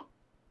 Abba,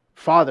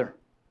 Father,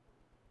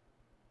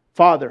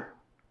 Father.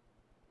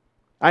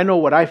 I know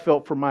what I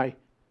felt for my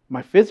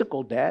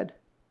physical dad,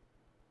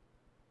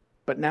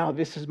 but now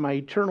this is my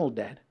eternal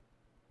dad,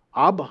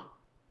 Abba.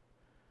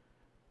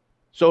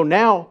 So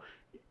now,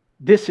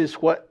 this is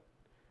what,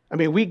 I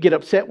mean, we get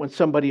upset when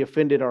somebody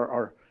offended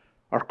our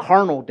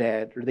carnal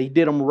dad, or they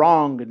did them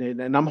wrong,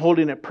 and I'm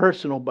holding it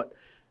personal, but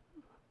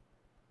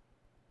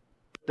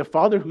the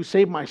Father who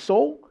saved my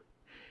soul,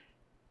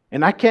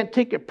 and I can't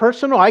take it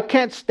personal, I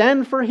can't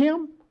stand for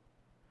him.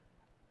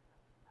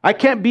 I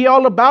can't be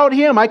all about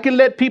him. I can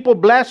let people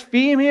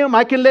blaspheme him.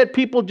 I can let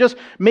people just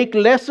make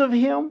less of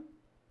him.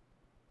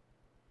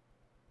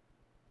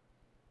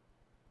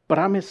 But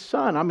I'm his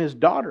son, I'm his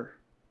daughter.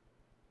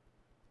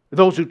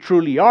 Those who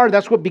truly are,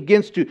 that's what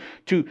begins to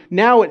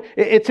now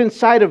it's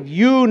inside of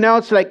you. Now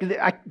it's like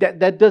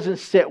that doesn't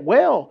sit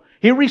well.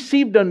 He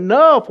received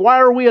enough. Why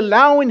are we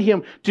allowing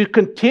him to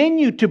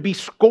continue to be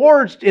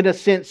scourged in a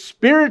sense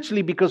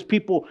spiritually because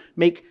people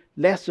make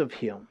less of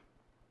him?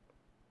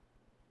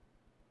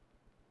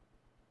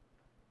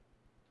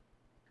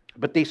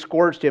 But they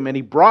scourged him, and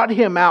he brought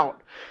him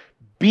out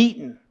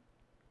beaten,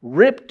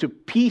 ripped to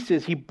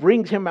pieces. He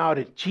brings him out,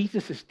 and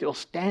Jesus is still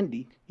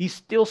standing. He's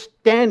still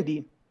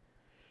standing.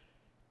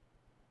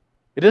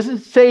 It doesn't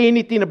say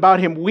anything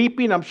about him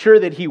weeping. I'm sure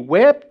that he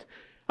wept.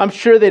 I'm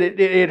sure that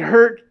it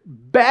hurt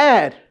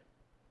bad.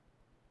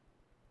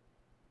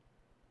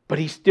 But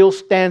he still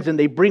stands, and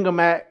they bring him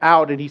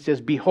out, and he says,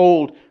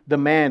 behold the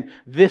man.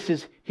 This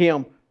is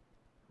him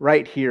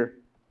right here.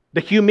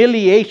 The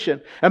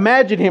humiliation.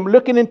 Imagine him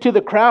looking into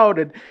the crowd.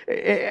 And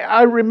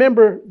I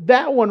remember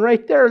that one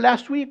right there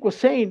last week was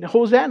saying,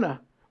 Hosanna,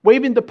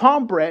 waving the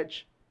palm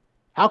branch.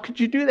 How could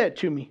you do that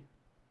to me?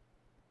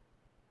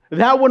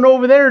 That one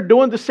over there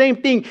doing the same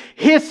thing,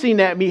 hissing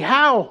at me.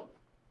 How?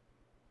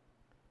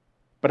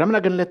 But I'm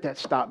not going to let that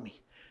stop me.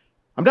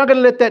 I'm not going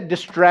to let that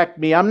distract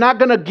me. I'm not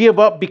going to give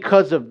up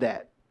because of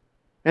that.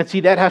 And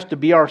see, that has to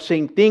be our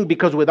same thing,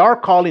 because with our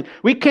calling,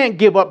 we can't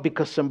give up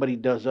because somebody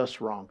does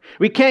us wrong.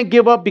 We can't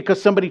give up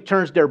because somebody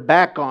turns their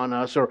back on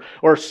us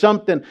or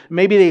something.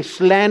 Maybe they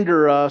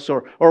slander us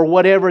or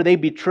whatever, they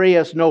betray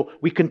us. No,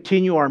 we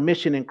continue our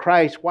mission in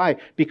Christ. Why?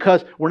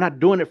 Because we're not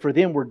doing it for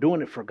them, we're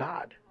doing it for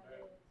God.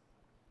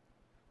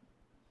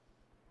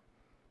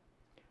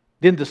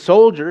 Then the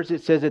soldiers,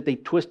 it says that they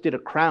twisted a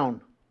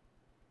crown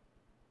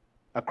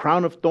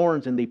of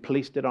thorns, and they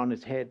placed it on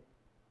his head.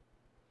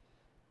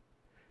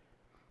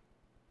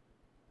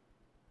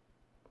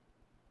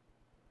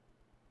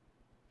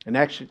 And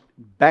actually,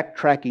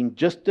 backtracking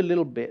just a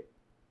little bit,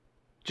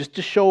 just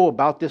to show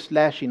about this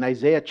lashing,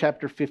 Isaiah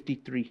chapter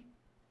 53.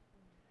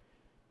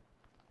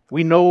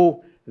 We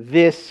know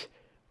this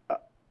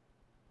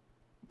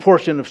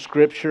portion of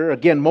Scripture.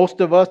 Again, most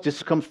of us,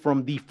 this comes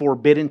from the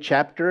forbidden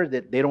chapter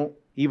that they don't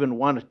even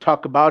want to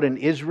talk about in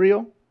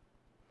Israel,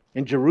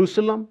 in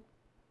Jerusalem.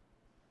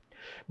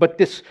 But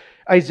this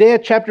Isaiah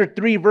chapter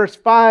 3 verse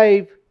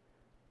 5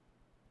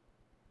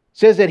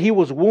 says that he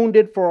was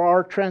wounded for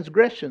our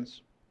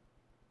transgressions.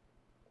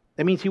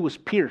 That means he was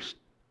pierced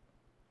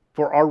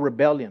for our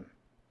rebellion.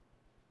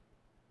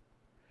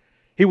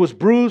 He was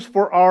bruised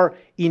for our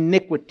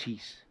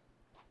iniquities.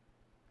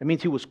 That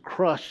means he was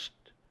crushed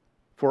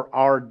for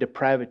our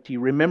depravity.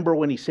 Remember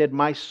when he said,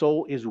 my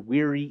soul is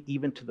weary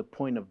even to the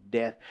point of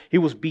death. He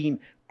was being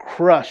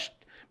crushed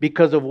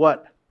because of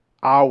what?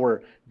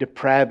 Our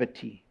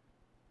depravity.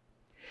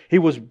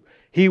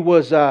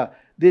 The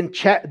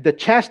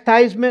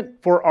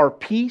chastisement for our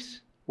peace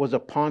was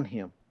upon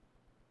him.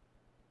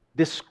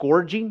 This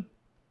scourging,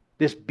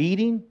 this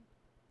beating,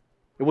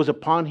 it was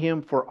upon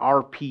him for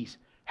our peace.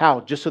 How?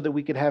 Just so that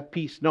we could have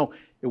peace? No,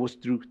 it was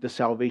through the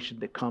salvation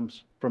that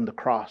comes from the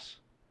cross.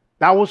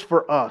 That was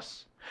for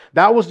us.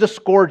 That was the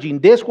scourging.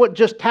 This, what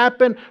just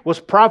happened, was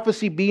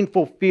prophecy being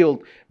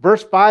fulfilled.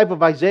 Verse 5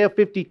 of Isaiah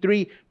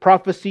 53,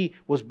 prophecy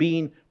was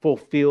being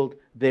fulfilled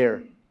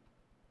there.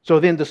 So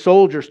then the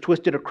soldiers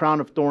twisted a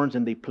crown of thorns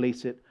and they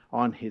placed it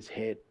on his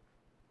head.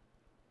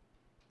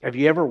 Have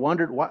you ever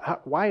wondered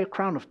why a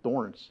crown of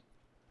thorns?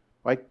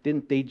 Why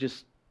didn't they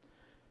just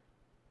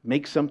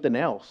make something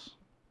else?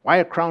 Why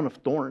a crown of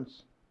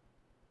thorns?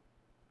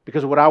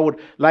 Because what I would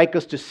like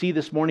us to see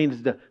this morning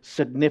is the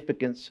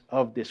significance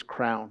of this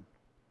crown.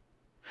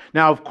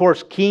 Now, of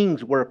course,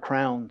 kings wear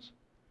crowns.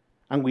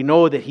 And we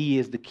know that he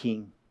is the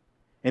king.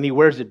 And he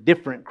wears a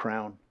different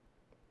crown.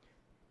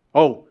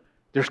 Oh,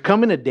 there's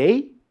coming a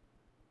day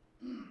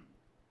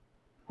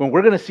when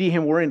we're going to see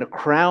him wearing a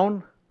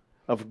crown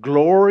of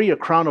glory, a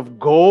crown of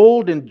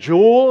gold and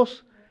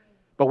jewels.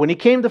 But when he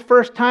came the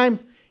first time,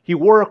 he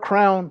wore a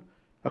crown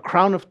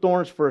of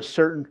thorns for a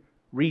certain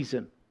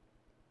reason.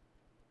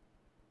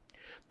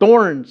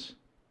 Thorns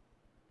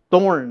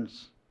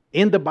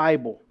in the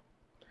Bible,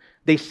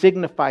 they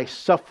signify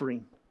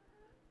suffering,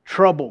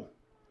 trouble,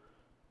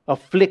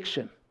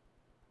 affliction,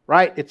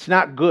 right? It's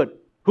not good.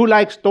 Who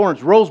likes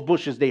thorns? Rose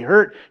bushes, they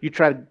hurt. You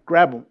try to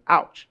grab them.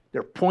 Ouch.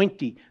 They're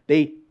pointy.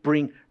 They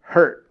bring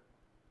hurt.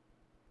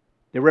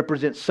 They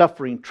represent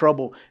suffering,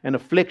 trouble, and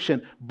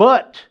affliction,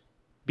 but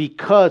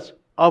because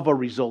of a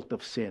result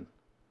of sin.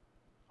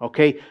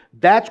 Okay?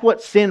 That's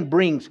what sin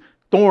brings.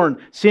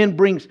 Sin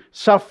brings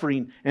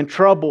suffering and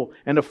trouble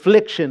and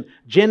affliction.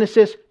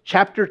 Genesis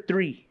chapter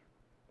 3,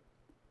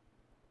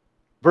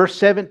 verse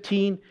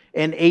 17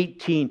 and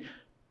 18.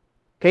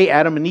 Okay,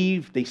 Adam and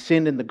Eve, they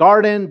sinned in the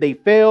garden. They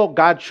fell.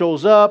 God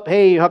shows up.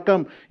 Hey, how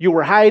come you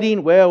were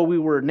hiding? Well, we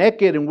were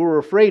naked and we were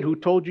afraid. Who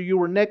told you you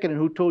were naked and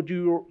who told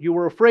you you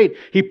were afraid?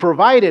 He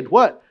provided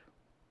what?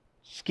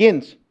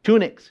 Skins,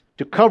 tunics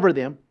to cover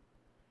them.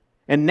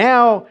 And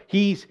now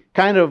he's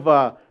kind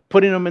of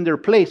putting them in their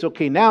place.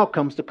 Okay, now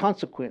comes the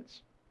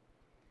consequence.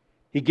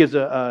 He gives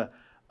a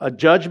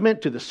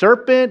judgment to the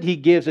serpent. He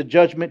gives a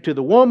judgment to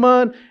the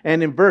woman.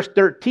 And in verse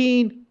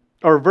 13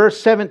 or verse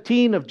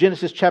 17 of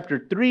Genesis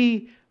chapter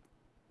 3,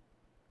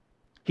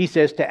 he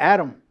says to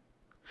Adam,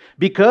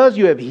 because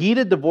you have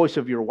heeded the voice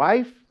of your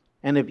wife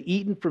and have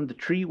eaten from the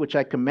tree which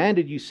I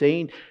commanded you,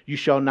 saying, you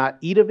shall not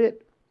eat of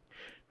it.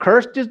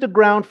 Cursed is the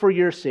ground for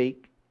your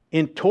sake.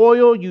 In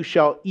toil you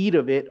shall eat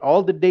of it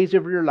all the days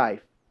of your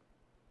life.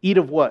 Eat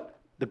of what?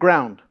 The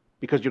ground.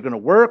 Because you're going to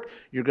work,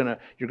 you're going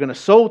to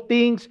sow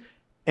things,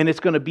 and it's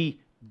going to be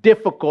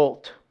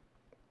difficult.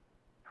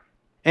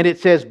 And it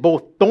says,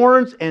 both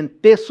thorns and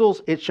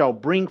thistles it shall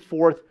bring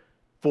forth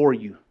for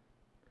you.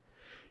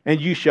 And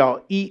you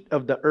shall eat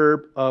of the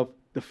herb of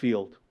the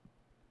field.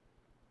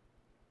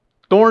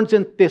 Thorns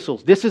and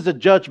thistles. This is a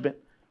judgment.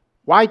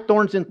 Why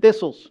thorns and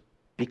thistles?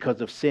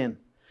 Because of sin.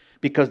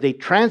 Because they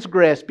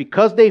transgressed,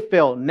 because they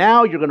fell.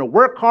 Now you're going to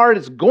work hard.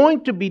 It's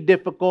going to be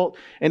difficult.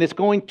 And it's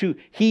going to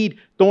heed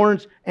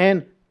thorns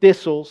and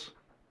thistles.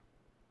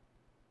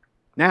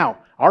 Now,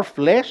 our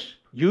flesh,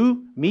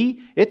 you,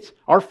 me,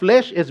 our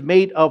flesh is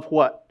made of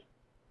what?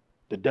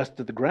 The dust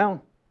of the ground,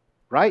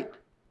 right?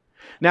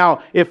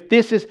 Now, if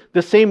this is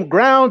the same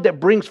ground that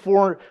brings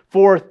forth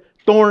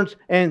thorns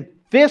and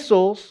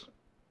thistles,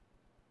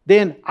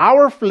 then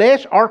our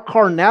flesh, our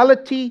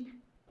carnality,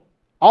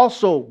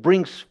 also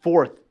brings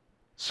forth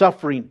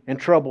suffering and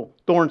trouble,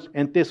 thorns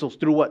and thistles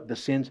through what? The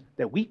sins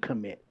that we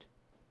commit.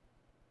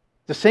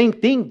 The same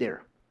thing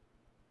there.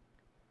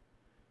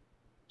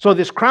 So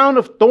this crown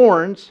of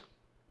thorns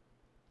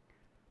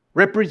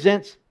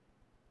represents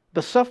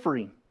the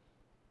suffering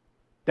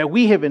that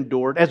we have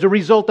endured as a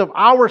result of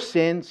our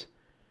sins.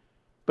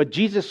 But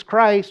Jesus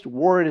Christ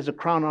wore it as a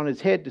crown on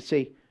his head to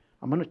say,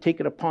 I'm going to take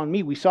it upon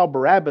me. We saw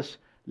Barabbas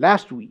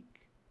last week.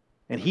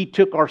 And he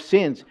took our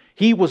sins.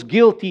 He was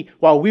guilty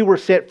while we were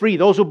set free.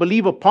 Those who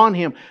believe upon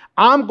him,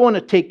 I'm going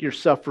to take your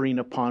suffering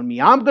upon me.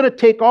 I'm going to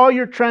take all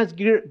your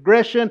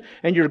transgression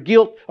and your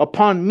guilt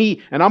upon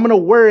me. And I'm going to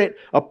wear it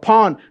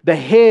upon the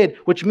head,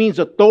 which means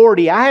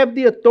authority. I have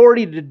the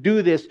authority to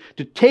do this,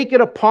 to take it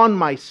upon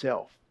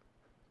myself.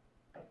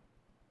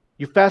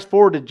 You fast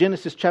forward to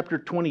Genesis chapter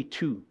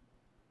 22.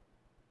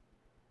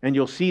 And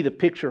you'll see the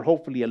picture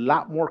hopefully a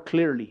lot more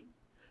clearly.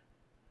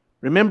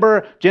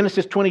 Remember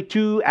Genesis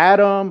 22,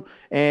 Adam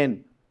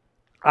and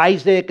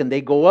Isaac, and they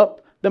go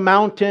up the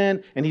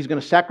mountain and he's going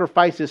to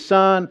sacrifice his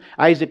son.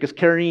 Isaac is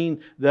carrying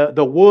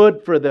the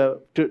wood for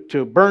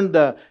to burn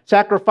the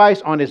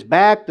sacrifice on his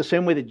back, the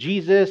same way that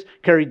Jesus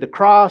carried the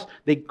cross.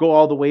 They go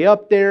all the way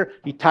up there.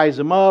 He ties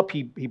them up.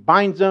 He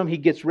binds them. He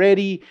gets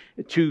ready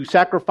to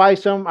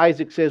sacrifice them.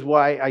 Isaac says,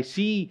 well, I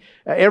see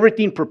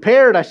everything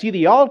prepared. I see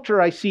the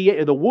altar. I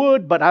see the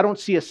wood, but I don't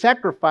see a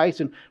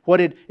sacrifice. And what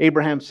did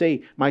Abraham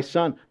say? My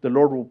son, the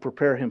Lord will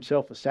prepare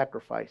himself a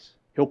sacrifice.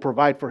 He'll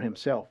provide for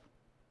himself.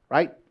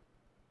 Right?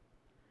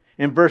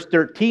 In verse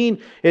 13,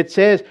 it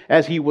says,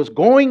 as he was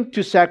going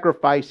to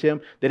sacrifice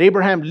him, that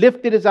Abraham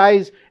lifted his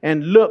eyes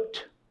and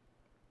looked.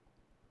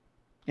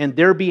 And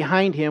there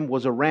behind him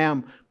was a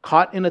ram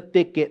caught in a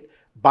thicket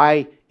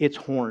by its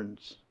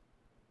horns.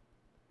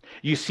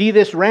 You see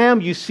this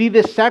ram, you see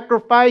this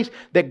sacrifice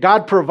that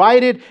God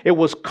provided. It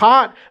was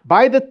caught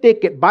by the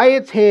thicket, by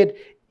its head,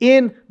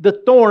 in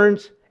the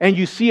thorns. And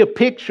you see a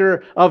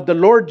picture of the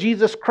Lord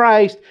Jesus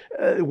Christ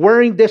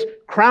wearing this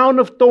crown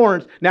of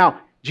thorns. Now,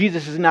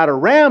 Jesus is not a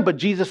ram, but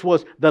Jesus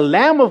was the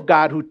Lamb of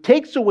God who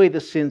takes away the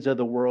sins of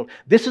the world.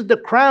 This is the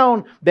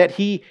crown that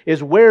he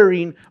is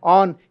wearing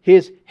on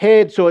his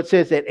head. So it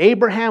says that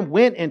Abraham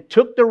went and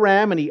took the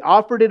ram and he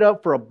offered it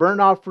up for a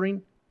burnt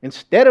offering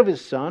instead of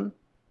his son.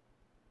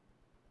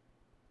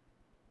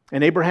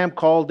 And Abraham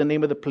called the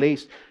name of the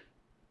place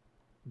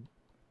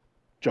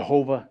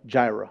Jehovah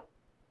Jireh.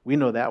 We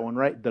know that one,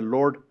 right? The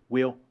Lord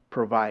will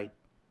provide.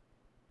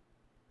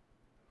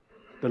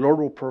 The Lord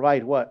will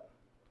provide what?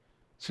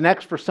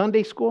 Snacks for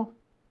Sunday school?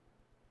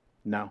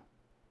 No.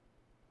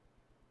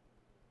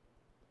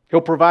 He'll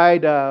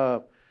provide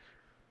a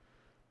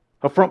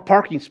front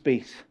parking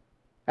space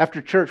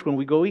after church when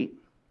we go eat?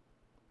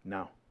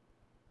 No.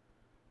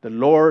 The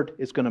Lord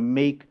is going to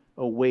make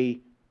a way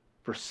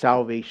for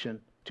salvation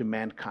to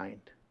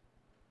mankind.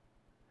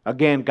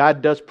 Again,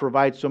 God does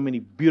provide so many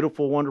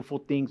beautiful, wonderful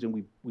things,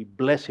 and we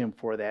bless Him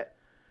for that.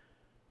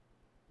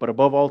 But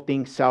above all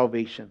things,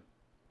 salvation.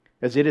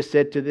 As it is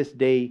said to this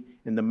day,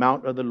 in the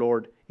mount of the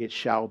Lord it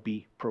shall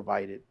be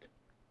provided.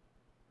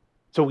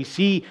 So we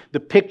see the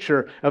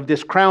picture of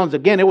this crowns.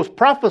 Again, it was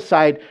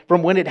prophesied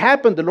from when it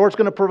happened. The Lord's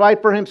going to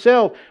provide for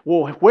Himself.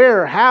 Well,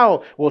 where?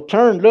 How? Well,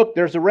 turn. Look,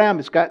 there's a ram.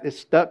 It's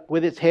stuck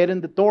with its head in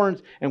the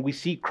thorns. And we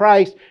see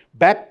Christ.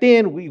 Back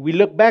then, we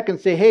look back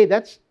and say, hey,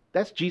 that's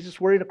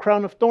Jesus wearing a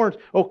crown of thorns.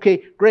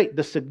 Okay, great.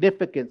 The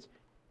significance.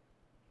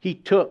 He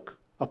took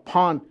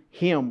upon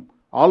Him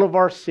all of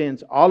our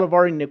sins, all of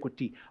our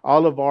iniquity,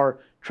 all of our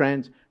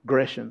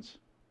transgressions.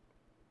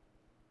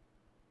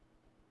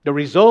 The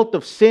result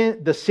of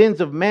sin, the sins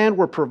of man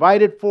were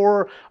provided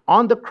for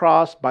on the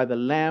cross by the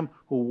Lamb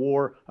who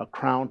wore a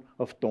crown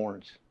of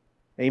thorns.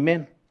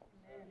 Amen?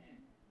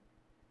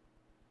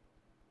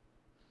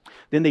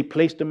 Then they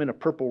placed him in a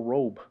purple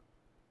robe.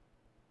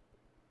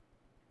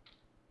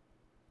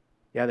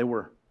 Yeah, they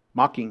were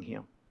mocking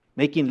him,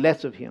 making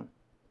less of him.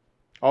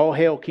 All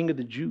hail, King of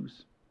the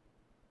Jews.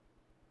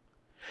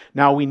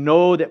 Now we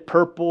know that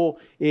purple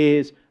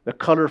is the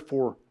color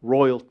for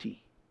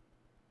royalty.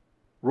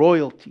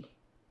 Royalty.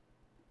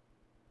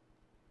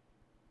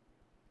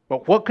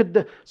 But what could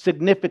the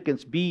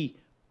significance be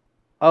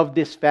of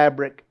this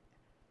fabric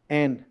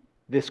and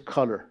this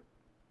color?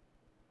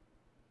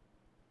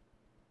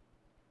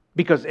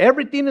 Because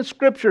everything in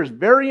Scripture is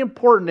very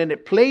important and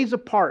it plays a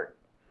part.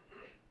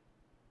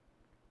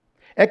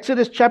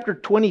 Exodus chapter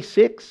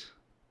 26,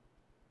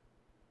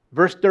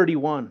 verse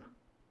 31.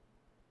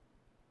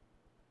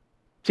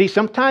 See,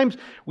 sometimes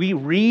we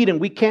read and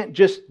we can't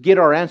just get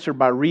our answer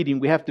by reading.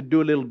 We have to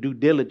do a little due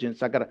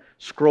diligence. I got to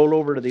scroll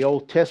over to the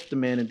Old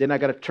Testament and then I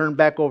got to turn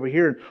back over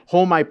here and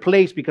hold my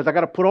place because I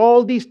got to put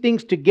all these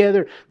things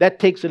together. That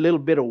takes a little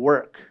bit of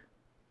work.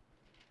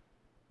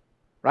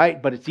 Right?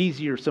 But it's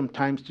easier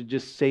sometimes to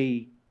just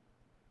say,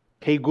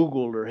 hey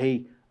Google or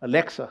hey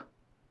Alexa.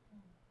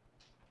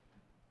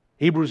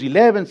 Hebrews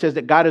 11 says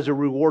that God is a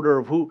rewarder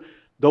of who?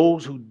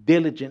 Those who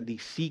diligently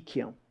seek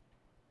Him.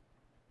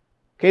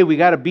 Okay, we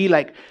got to be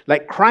like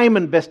crime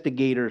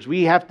investigators.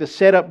 We have to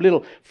set up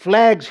little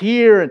flags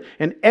here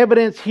and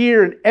evidence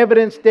here and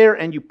evidence there,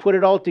 and you put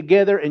it all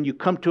together and you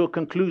come to a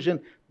conclusion.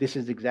 This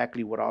is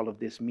exactly what all of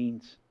this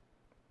means.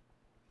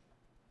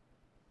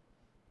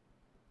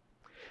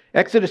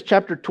 Exodus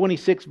chapter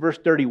 26, verse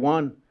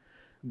 31.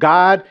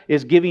 God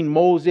is giving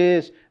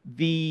Moses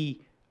the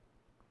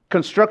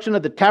construction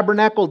of the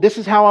tabernacle. This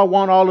is how I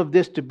want all of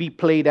this to be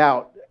played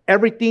out.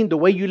 Everything, the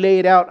way you lay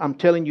it out, I'm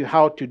telling you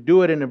how to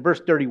do it. And in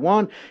verse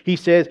 31, he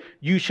says,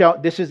 "You shall."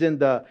 This is in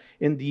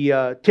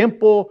the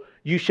temple.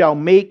 You shall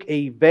make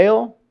a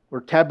veil,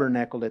 or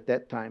tabernacle at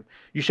that time.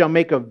 You shall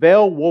make a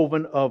veil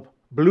woven of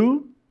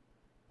blue,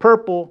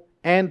 purple,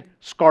 and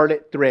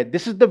scarlet thread.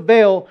 This is the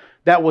veil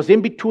that was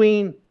in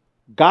between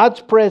God's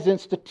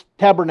presence, the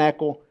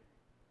tabernacle,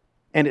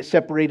 and it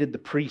separated the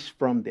priests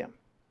from them.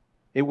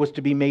 It was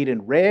to be made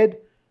in red,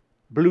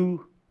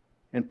 blue,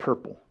 and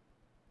purple.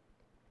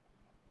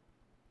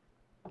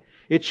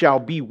 It shall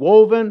be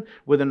woven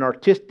with an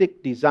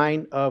artistic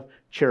design of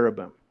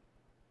cherubim.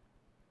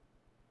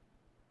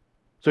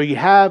 So you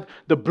have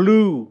the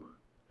blue,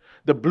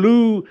 The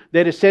blue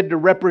that is said to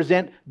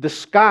represent the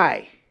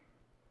sky.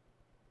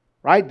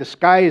 Right? The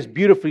sky is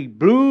beautifully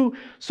blue.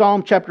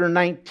 Psalm chapter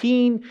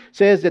 19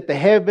 says that the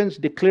heavens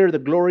declare the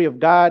glory of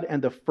God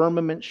and the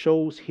firmament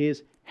shows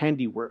His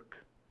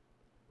handiwork.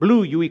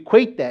 Blue, you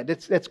equate that.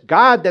 That's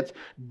God, that's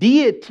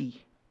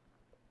deity.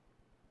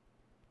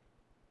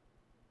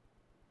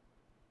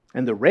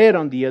 And the red,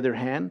 on the other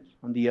hand,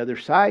 on the other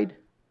side,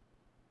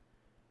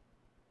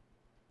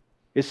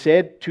 is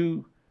said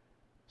to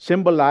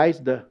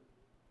symbolize the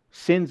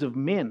sins of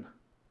men.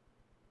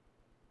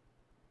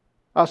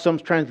 Some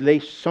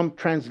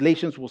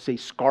translations will say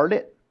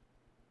scarlet.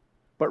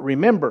 But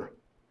remember,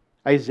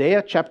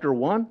 Isaiah chapter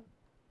 1,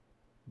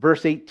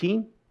 verse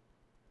 18.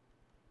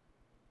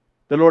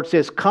 The Lord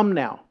says, "Come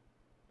now,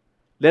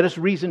 let us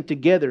reason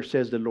together,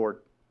 says the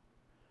Lord.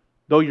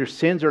 Though your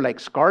sins are like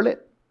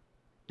scarlet,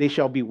 they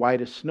shall be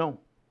white as snow.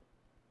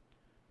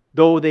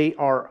 Though they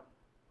are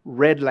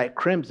red like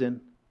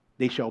crimson,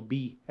 they shall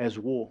be as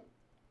wool."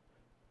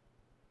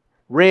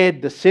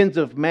 Red, the sins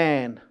of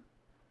man.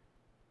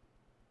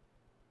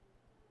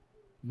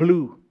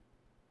 Blue,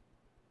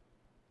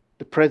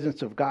 the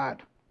presence of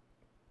God.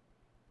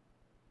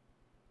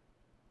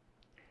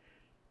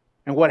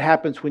 And what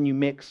happens when you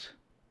mix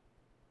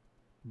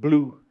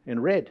blue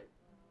and red?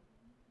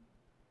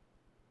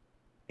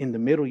 In the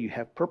middle you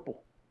have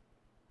purple.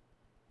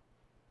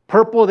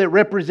 Purple that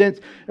represents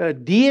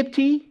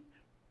deity,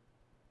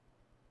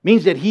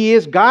 means that He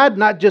is God,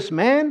 not just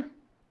man.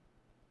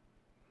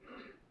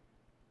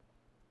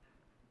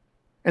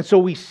 And so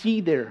we see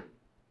there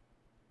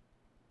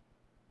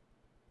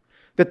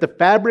that the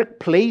fabric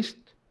placed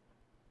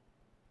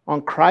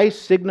on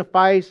Christ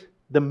signifies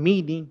the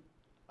meaning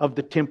of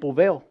the temple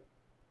veil.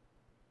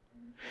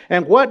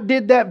 And what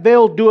did that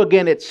veil do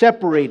again? It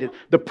separated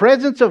the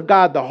presence of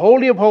God, the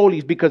Holy of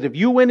Holies, because if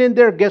you went in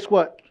there, guess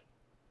what?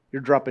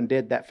 You're dropping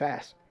dead that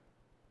fast.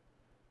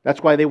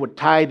 That's why they would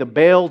tie the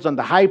bells on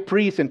the high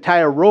priest and tie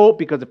a rope,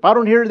 because if I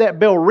don't hear that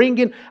bell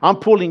ringing, I'm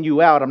pulling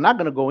you out. I'm not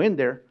going to go in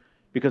there,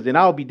 because then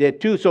I'll be dead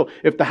too. So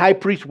if the high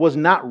priest was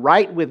not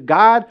right with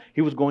God,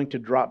 he was going to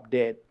drop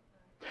dead.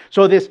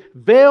 So this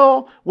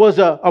veil was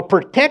a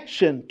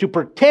protection to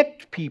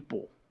protect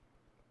people.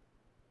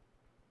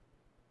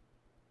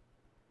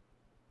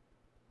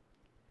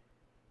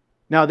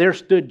 Now there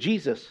stood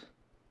Jesus,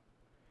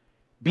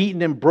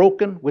 beaten and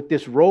broken with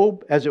this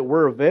robe, as it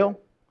were a veil.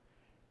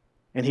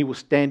 And He was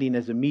standing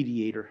as a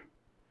mediator.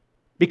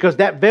 Because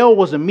that veil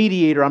was a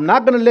mediator. I'm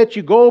not going to let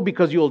you go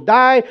because you'll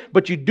die,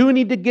 but you do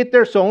need to get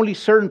there, so only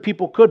certain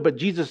people could. But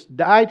Jesus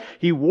died.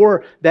 He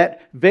wore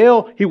that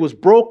veil. He was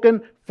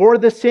broken for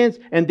the sins.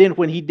 And then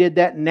when He did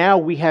that, now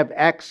we have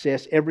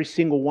access, every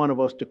single one of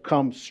us, to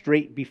come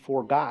straight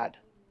before God.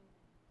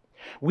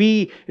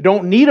 We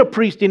don't need a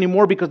priest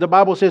anymore, because the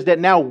Bible says that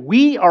now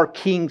we are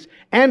kings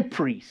and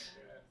priests.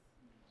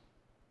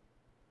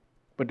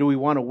 But do we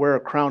want to wear a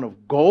crown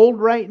of gold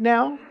right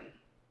now?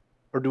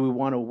 Or do we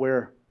want to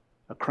wear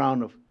a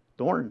crown of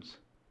thorns?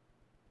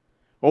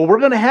 Well, we're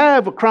going to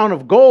have a crown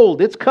of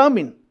gold. It's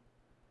coming.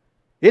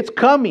 It's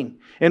coming.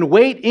 And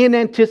wait in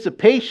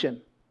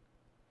anticipation.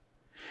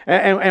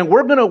 And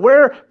we're going to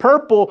wear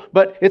purple,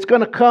 but it's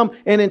going to come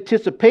in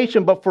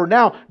anticipation. But for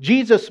now,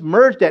 Jesus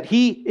merged that.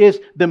 He is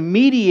the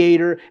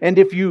mediator. And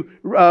if you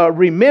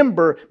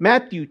remember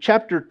Matthew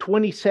chapter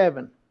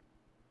 27.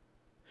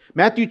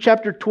 Matthew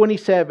chapter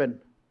 27,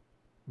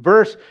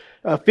 verse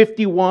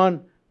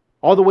 51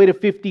 all the way to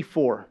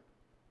 54.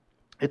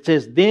 It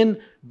says,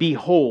 "Then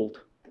behold,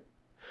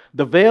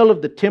 the veil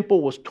of the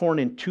temple was torn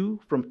in two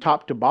from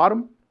top to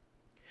bottom,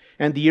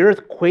 and the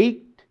earth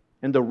quaked,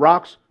 and the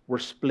rocks were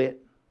split.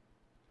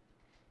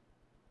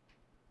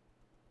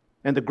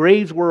 And the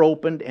graves were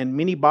opened, and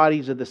many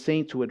bodies of the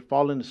saints who had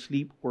fallen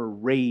asleep were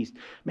raised."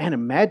 Man,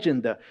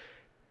 imagine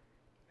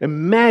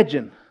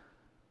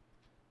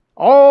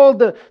all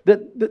the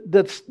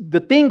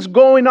things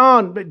going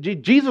on.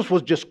 Jesus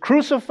was just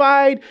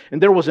crucified,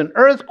 and there was an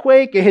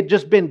earthquake. It had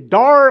just been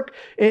dark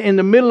in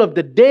the middle of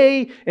the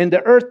day, and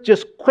the earth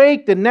just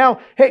quaked. And now,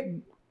 hey,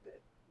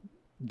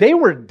 they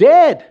were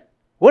dead.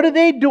 What are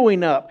they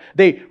doing up?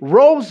 They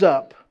rose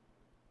up.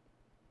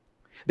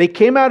 They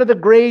came out of the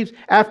graves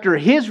after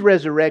His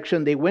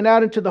resurrection. They went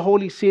out into the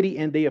holy city,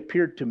 and they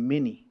appeared to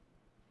many.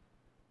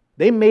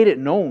 They made it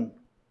known.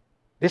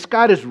 This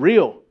God is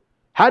real.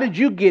 How did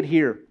you get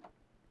here?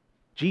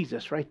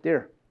 Jesus, right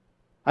there.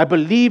 I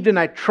believed and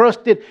I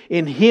trusted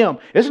in Him.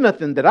 It's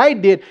nothing that I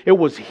did. It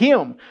was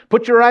Him.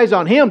 Put your eyes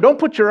on Him. Don't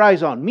put your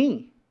eyes on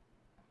me.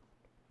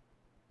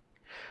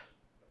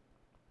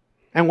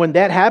 And when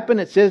that happened,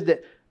 it says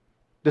that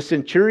the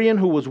centurion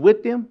who was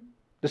with them,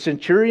 the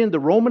centurion, the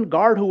Roman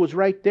guard who was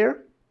right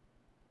there,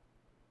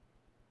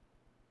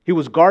 he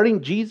was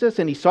guarding Jesus,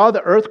 and he saw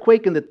the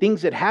earthquake and the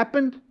things that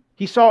happened.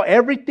 He saw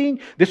everything.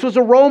 This was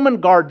a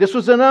Roman guard. This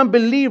was an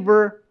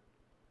unbeliever.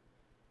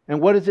 And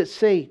what does it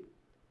say?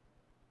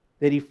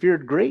 That he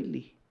feared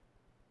greatly.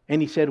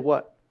 And he said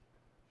what?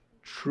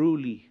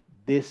 Truly,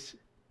 this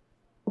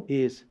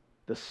is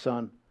the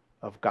Son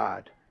of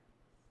God.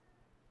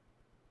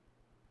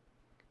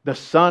 The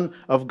Son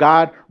of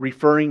God,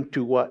 referring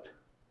to what?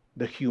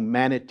 The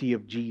humanity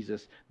of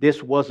Jesus.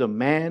 This was a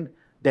man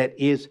that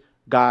is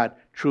God.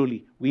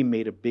 Truly, we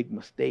made a big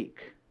mistake.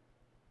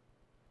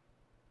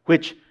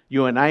 Which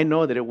you and I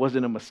know that it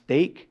wasn't a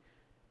mistake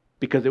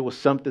because it was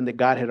something that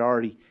God had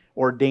already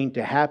ordained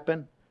to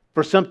happen.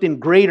 For something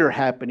greater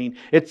happening.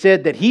 It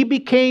said that He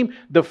became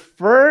the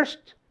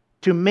first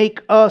to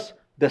make us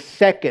the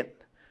second.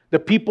 The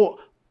people,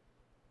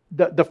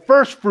 the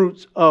first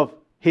fruits of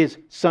His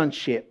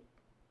sonship.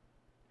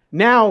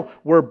 Now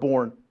we're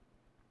born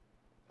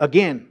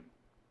again.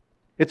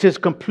 It's His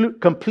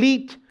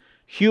complete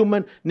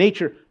human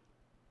nature.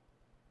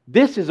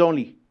 This is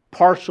only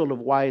partial of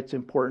why it's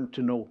important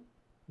to know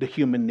the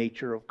human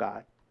nature of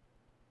God.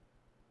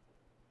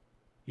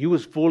 He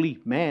was fully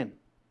man.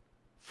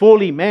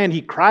 Fully man.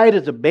 He cried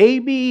as a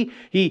baby.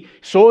 He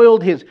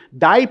soiled his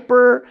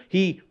diaper.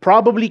 He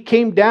probably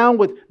came down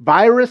with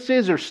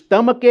viruses or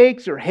stomach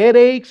aches or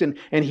headaches. And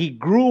he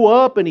grew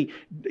up and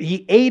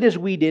he ate as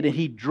we did. And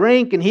he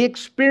drank and he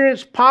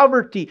experienced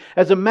poverty.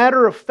 As a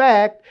matter of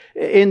fact,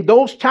 in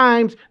those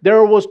times,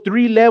 there was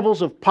 3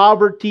 levels of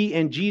poverty.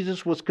 And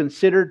Jesus was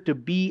considered to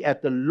be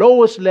at the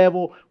lowest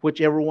level, which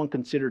everyone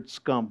considered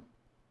scum.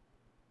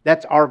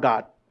 That's our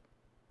God.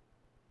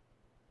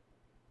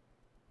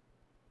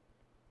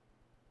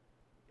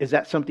 Is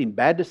that something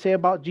bad to say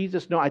about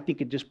Jesus? No, I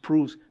think it just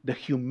proves the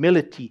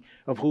humility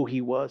of who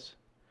He was.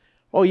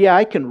 Oh yeah,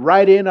 I can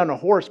ride in on a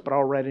horse, but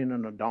I'll ride in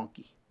on a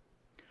donkey.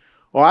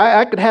 Or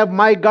I could have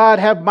my God,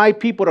 have my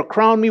people to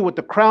crown me with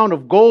the crown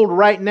of gold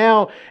right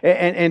now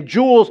and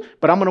jewels,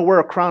 but I'm going to wear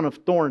a crown of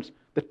thorns.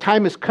 The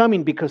time is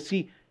coming because,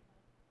 see,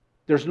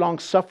 there's long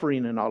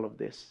suffering in all of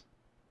this.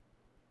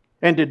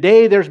 And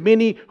today there's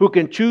many who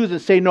can choose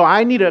and say, no,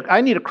 I need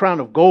a crown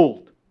of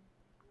gold.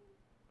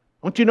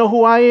 Don't you know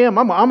who I am?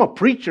 I'm a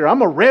preacher.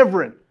 I'm a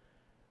reverend.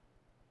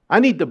 I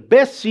need the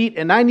best seat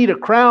and I need a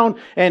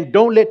crown, and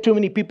don't let too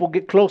many people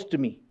get close to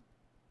me.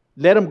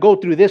 Let them go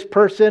through this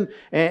person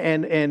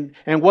and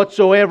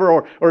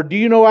whatsoever. Or do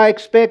you know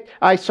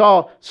I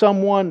saw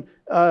someone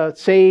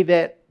say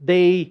that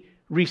they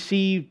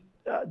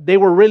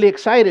were really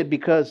excited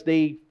because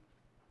they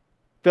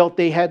felt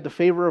they had the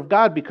favor of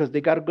God because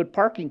they got a good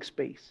parking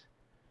space.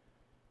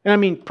 And I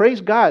mean, praise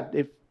God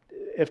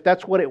if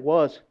that's what it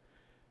was.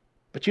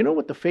 But you know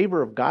what the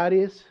favor of God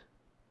is?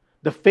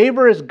 The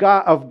favor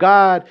of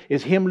God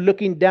is Him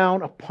looking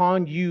down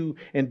upon you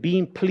and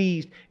being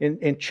pleased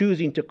and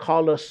choosing to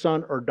call us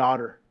son or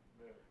daughter.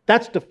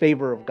 That's the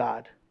favor of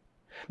God.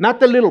 Not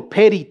the little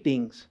petty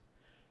things.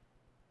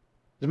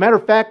 As a matter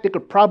of fact, it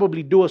could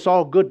probably do us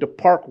all good to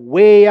park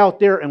way out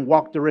there and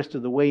walk the rest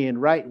of the way in,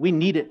 right? We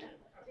need it.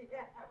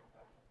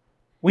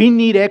 We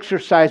need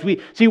exercise.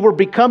 We're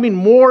becoming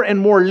more and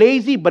more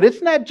lazy, but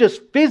it's not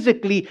just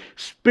physically,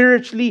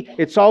 spiritually,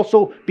 it's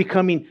also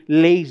becoming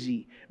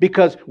lazy.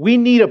 Because we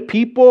need a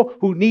people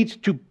who needs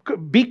to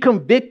be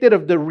convicted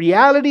of the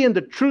reality and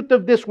the truth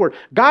of this word.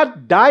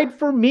 God died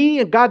for me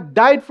and God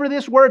died for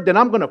this word, then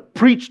I'm going to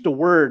preach the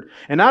word.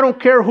 And I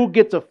don't care who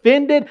gets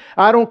offended.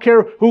 I don't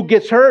care who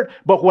gets hurt.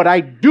 But what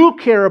I do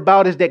care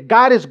about is that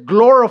God is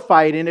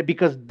glorified in it,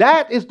 because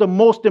that is the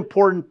most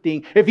important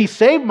thing. If He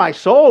saved my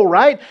soul,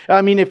 right?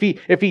 I mean, if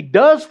he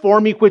does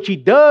for me, which He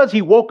does,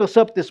 He woke us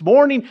up this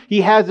morning,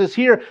 He has us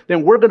here,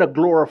 then we're going to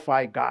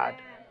glorify God.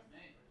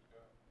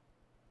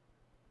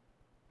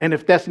 And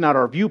if that's not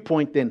our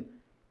viewpoint, then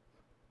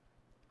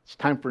it's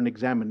time for an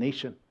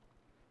examination.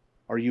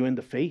 Are you in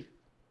the faith?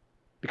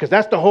 Because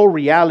that's the whole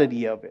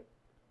reality of it.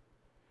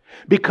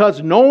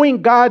 Because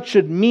knowing God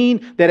should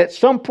mean that at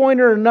some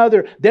point or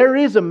another, there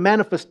is a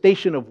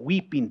manifestation of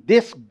weeping.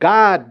 This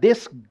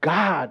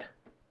God,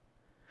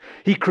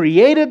 He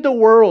created the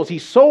worlds.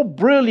 He's so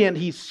brilliant.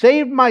 He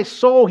saved my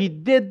soul. He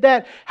did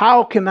that.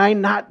 How can I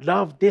not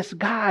love this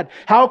God?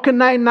 How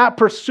can I not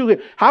pursue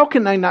it? How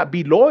can I not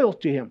be loyal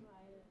to Him?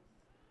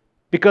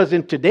 Because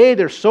in today,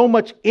 there's so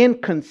much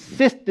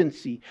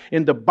inconsistency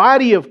in the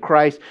body of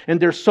Christ, and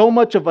there's so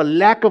much of a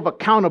lack of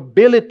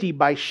accountability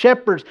by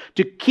shepherds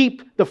to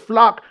keep the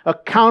flock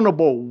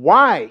accountable.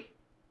 Why?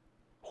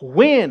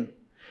 When?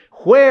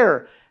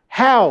 Where?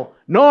 How?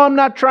 No, I'm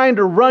not trying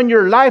to run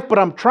your life, but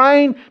I'm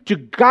trying to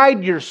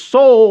guide your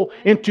soul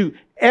into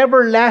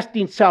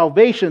everlasting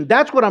salvation.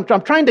 That's what I'm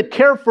trying to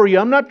care for you.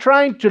 I'm not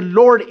trying to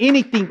lord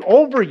anything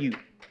over you.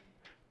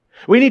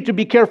 We need to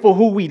be careful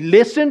who we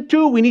listen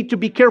to. We need to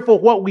be careful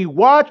what we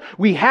watch.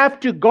 We have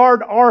to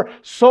guard our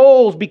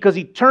souls because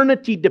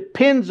eternity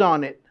depends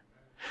on it.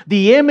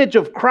 The image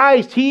of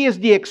Christ, He is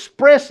the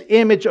express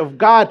image of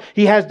God.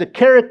 He has the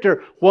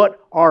character.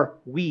 What are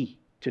we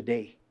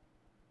today?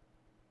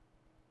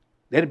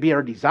 Let it be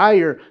our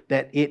desire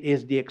that it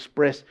is the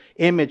express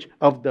image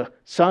of the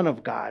Son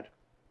of God.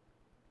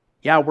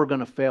 Yeah, we're going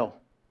to fail,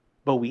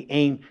 but we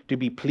aim to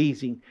be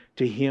pleasing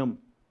to Him.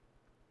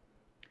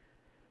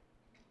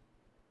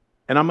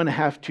 And I'm going to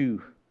have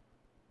to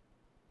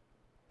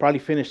probably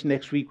finish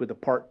next week with a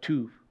part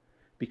 2,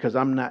 because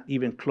I'm not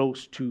even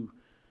close to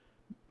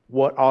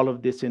what all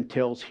of this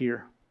entails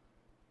here.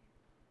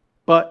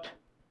 But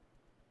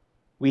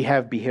we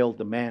have beheld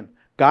the man.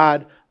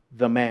 God,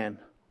 the man.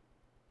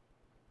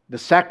 The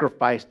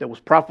sacrifice that was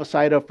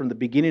prophesied of from the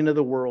beginning of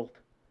the world.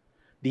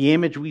 The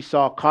image we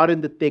saw caught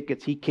in the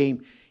thickets. He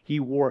came. He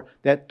wore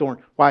that thorn.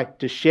 Why?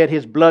 To shed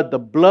His blood. The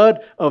blood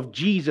of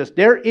Jesus.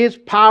 There is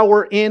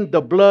power in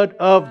the blood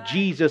of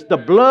Jesus. The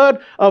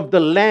blood of the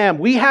Lamb.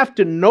 We have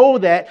to know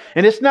that.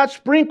 And it's not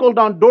sprinkled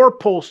on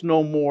doorposts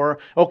no more.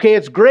 Okay,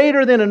 it's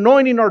greater than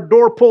anointing our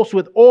doorposts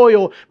with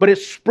oil. But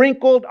it's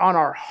sprinkled on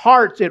our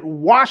hearts. It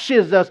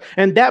washes us.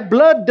 And that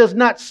blood does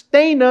not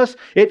stain us.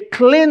 It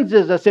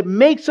cleanses us. It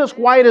makes us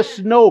white as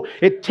snow.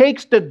 It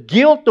takes the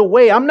guilt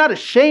away. I'm not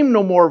ashamed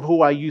no more of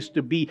who I used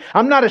to be.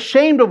 I'm not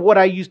ashamed of what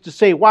I used to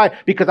say. Why?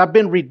 Because I've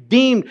been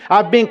redeemed.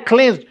 I've been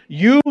cleansed.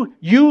 You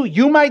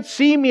might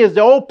see me as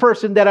the old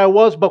person that I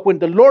was, but when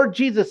the Lord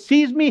Jesus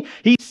sees me,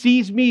 He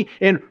sees me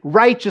in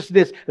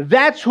righteousness.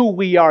 That's who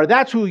we are.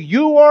 That's who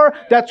you are.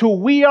 That's who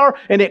we are.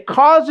 And it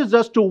causes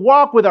us to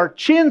walk with our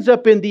chins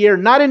up in the air,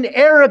 not in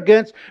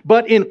arrogance,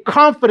 but in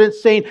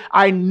confidence, saying,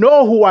 I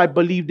know who I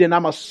believed in.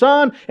 I'm a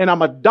son and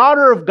I'm a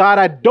daughter of God.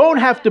 I don't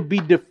have to be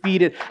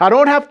defeated. I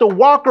don't have to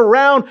walk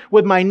around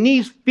with my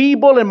knees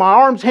feeble and my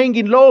arms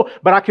hanging low,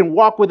 but I can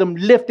walk with them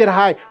lifted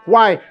high.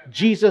 Why?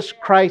 Jesus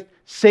Christ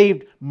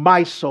saved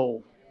my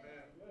soul.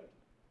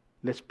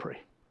 Let's pray.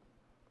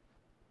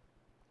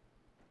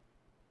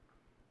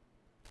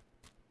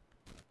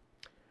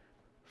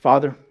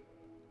 Father,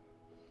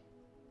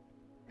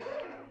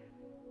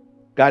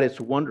 God, it's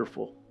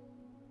wonderful.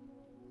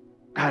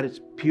 God, it's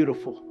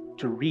beautiful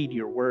to read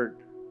your word,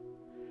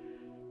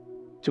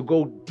 to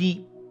go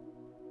deep,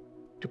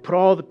 to put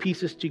all the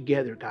pieces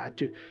together, God,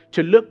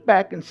 to look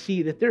back and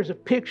see that there's a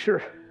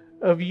picture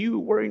of you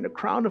wearing a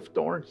crown of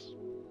thorns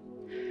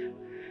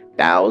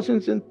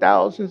thousands and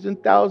thousands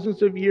and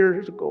thousands of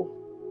years ago.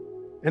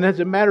 And as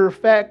a matter of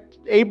fact,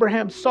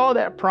 Abraham saw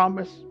that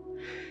promise.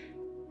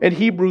 And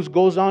Hebrews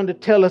goes on to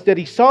tell us that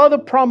he saw the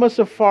promise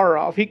afar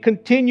off. He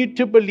continued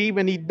to believe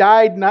and he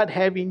died not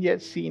having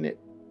yet seen it.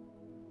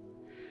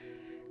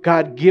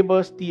 God, give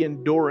us the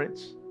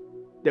endurance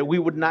that we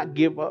would not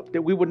give up,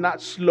 that we would not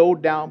slow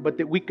down, but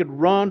that we could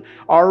run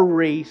our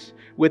race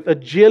with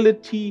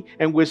agility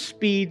and with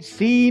speed.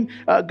 Seeing,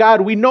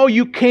 God, we know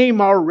you came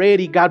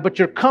already, God, but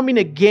you're coming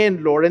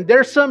again, Lord. And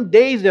there's some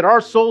days that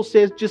our soul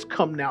says, just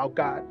come now,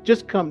 God.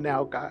 Just come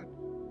now, God.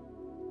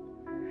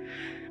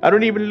 I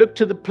don't even look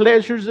to the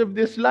pleasures of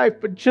this life,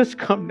 but just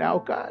come now,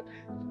 God.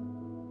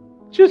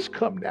 Just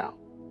come now.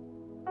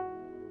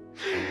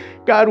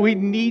 God, we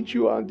need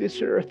you on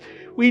this earth.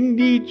 We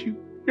need you.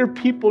 Your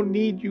people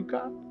need you,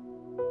 God.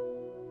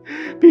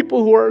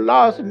 People who are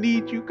lost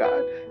need you,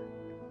 God.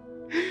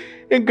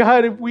 And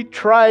God, if we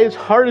try as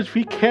hard as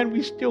we can,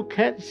 we still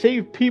can't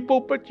save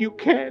people, but you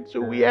can. So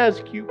we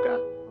ask you,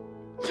 God.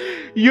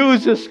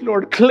 Use us,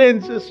 Lord.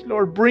 Cleanse us,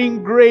 Lord.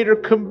 Bring greater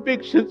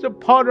convictions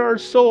upon our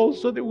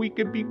souls so that we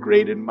can be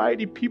great and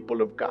mighty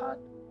people of God.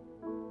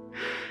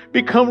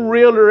 Become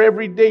realer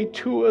every day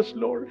to us,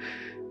 Lord.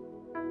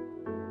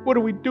 What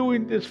are we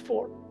doing this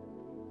for?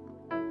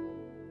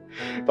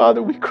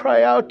 Father, we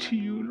cry out to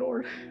you,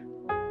 Lord.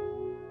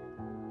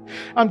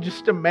 I'm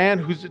just a man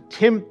who's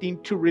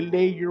attempting to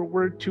relay your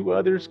word to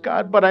others,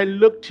 God, but I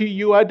look to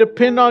you. I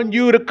depend on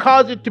you to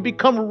cause it to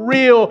become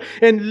real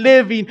and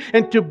living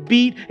and to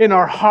beat in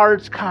our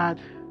hearts, God.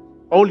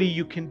 Only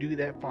you can do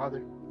that,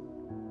 Father.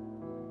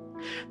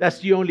 That's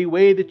the only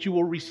way that you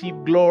will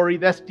receive glory.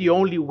 That's the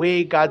only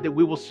way, God, that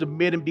we will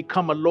submit and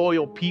become a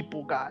loyal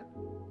people, God.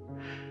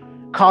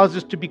 Cause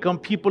us to become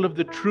people of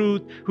the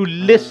truth who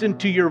listen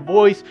to your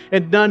voice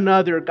and none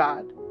other,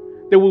 God.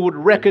 That we would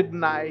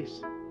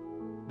recognize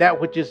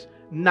that which is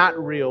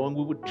not real and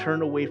we would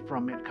turn away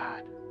from it,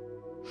 God.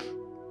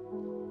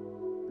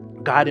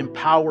 God,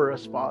 empower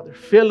us, Father.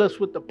 Fill us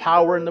with the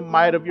power and the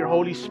might of your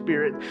Holy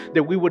Spirit,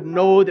 that we would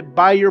know that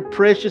by your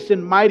precious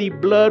and mighty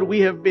blood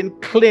we have been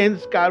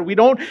cleansed, God. We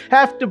don't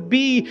have to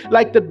be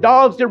like the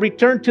dogs that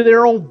return to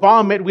their own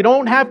vomit. We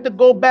don't have to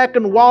go back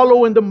and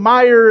wallow in the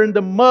mire and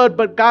the mud,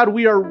 but God,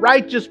 we are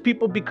righteous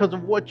people because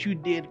of what you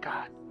did,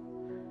 God.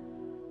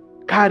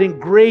 God,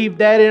 engrave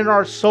that in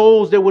our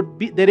souls, that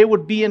it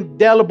would be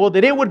indelible,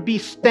 that it would be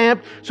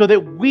stamped so that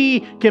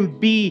we can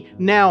be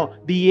now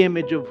the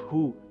image of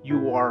who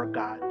you are,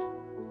 God.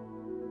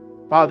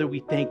 Father,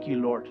 we thank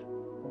you, Lord,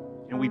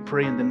 and we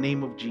pray in the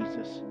name of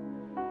Jesus.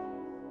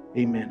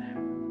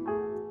 Amen.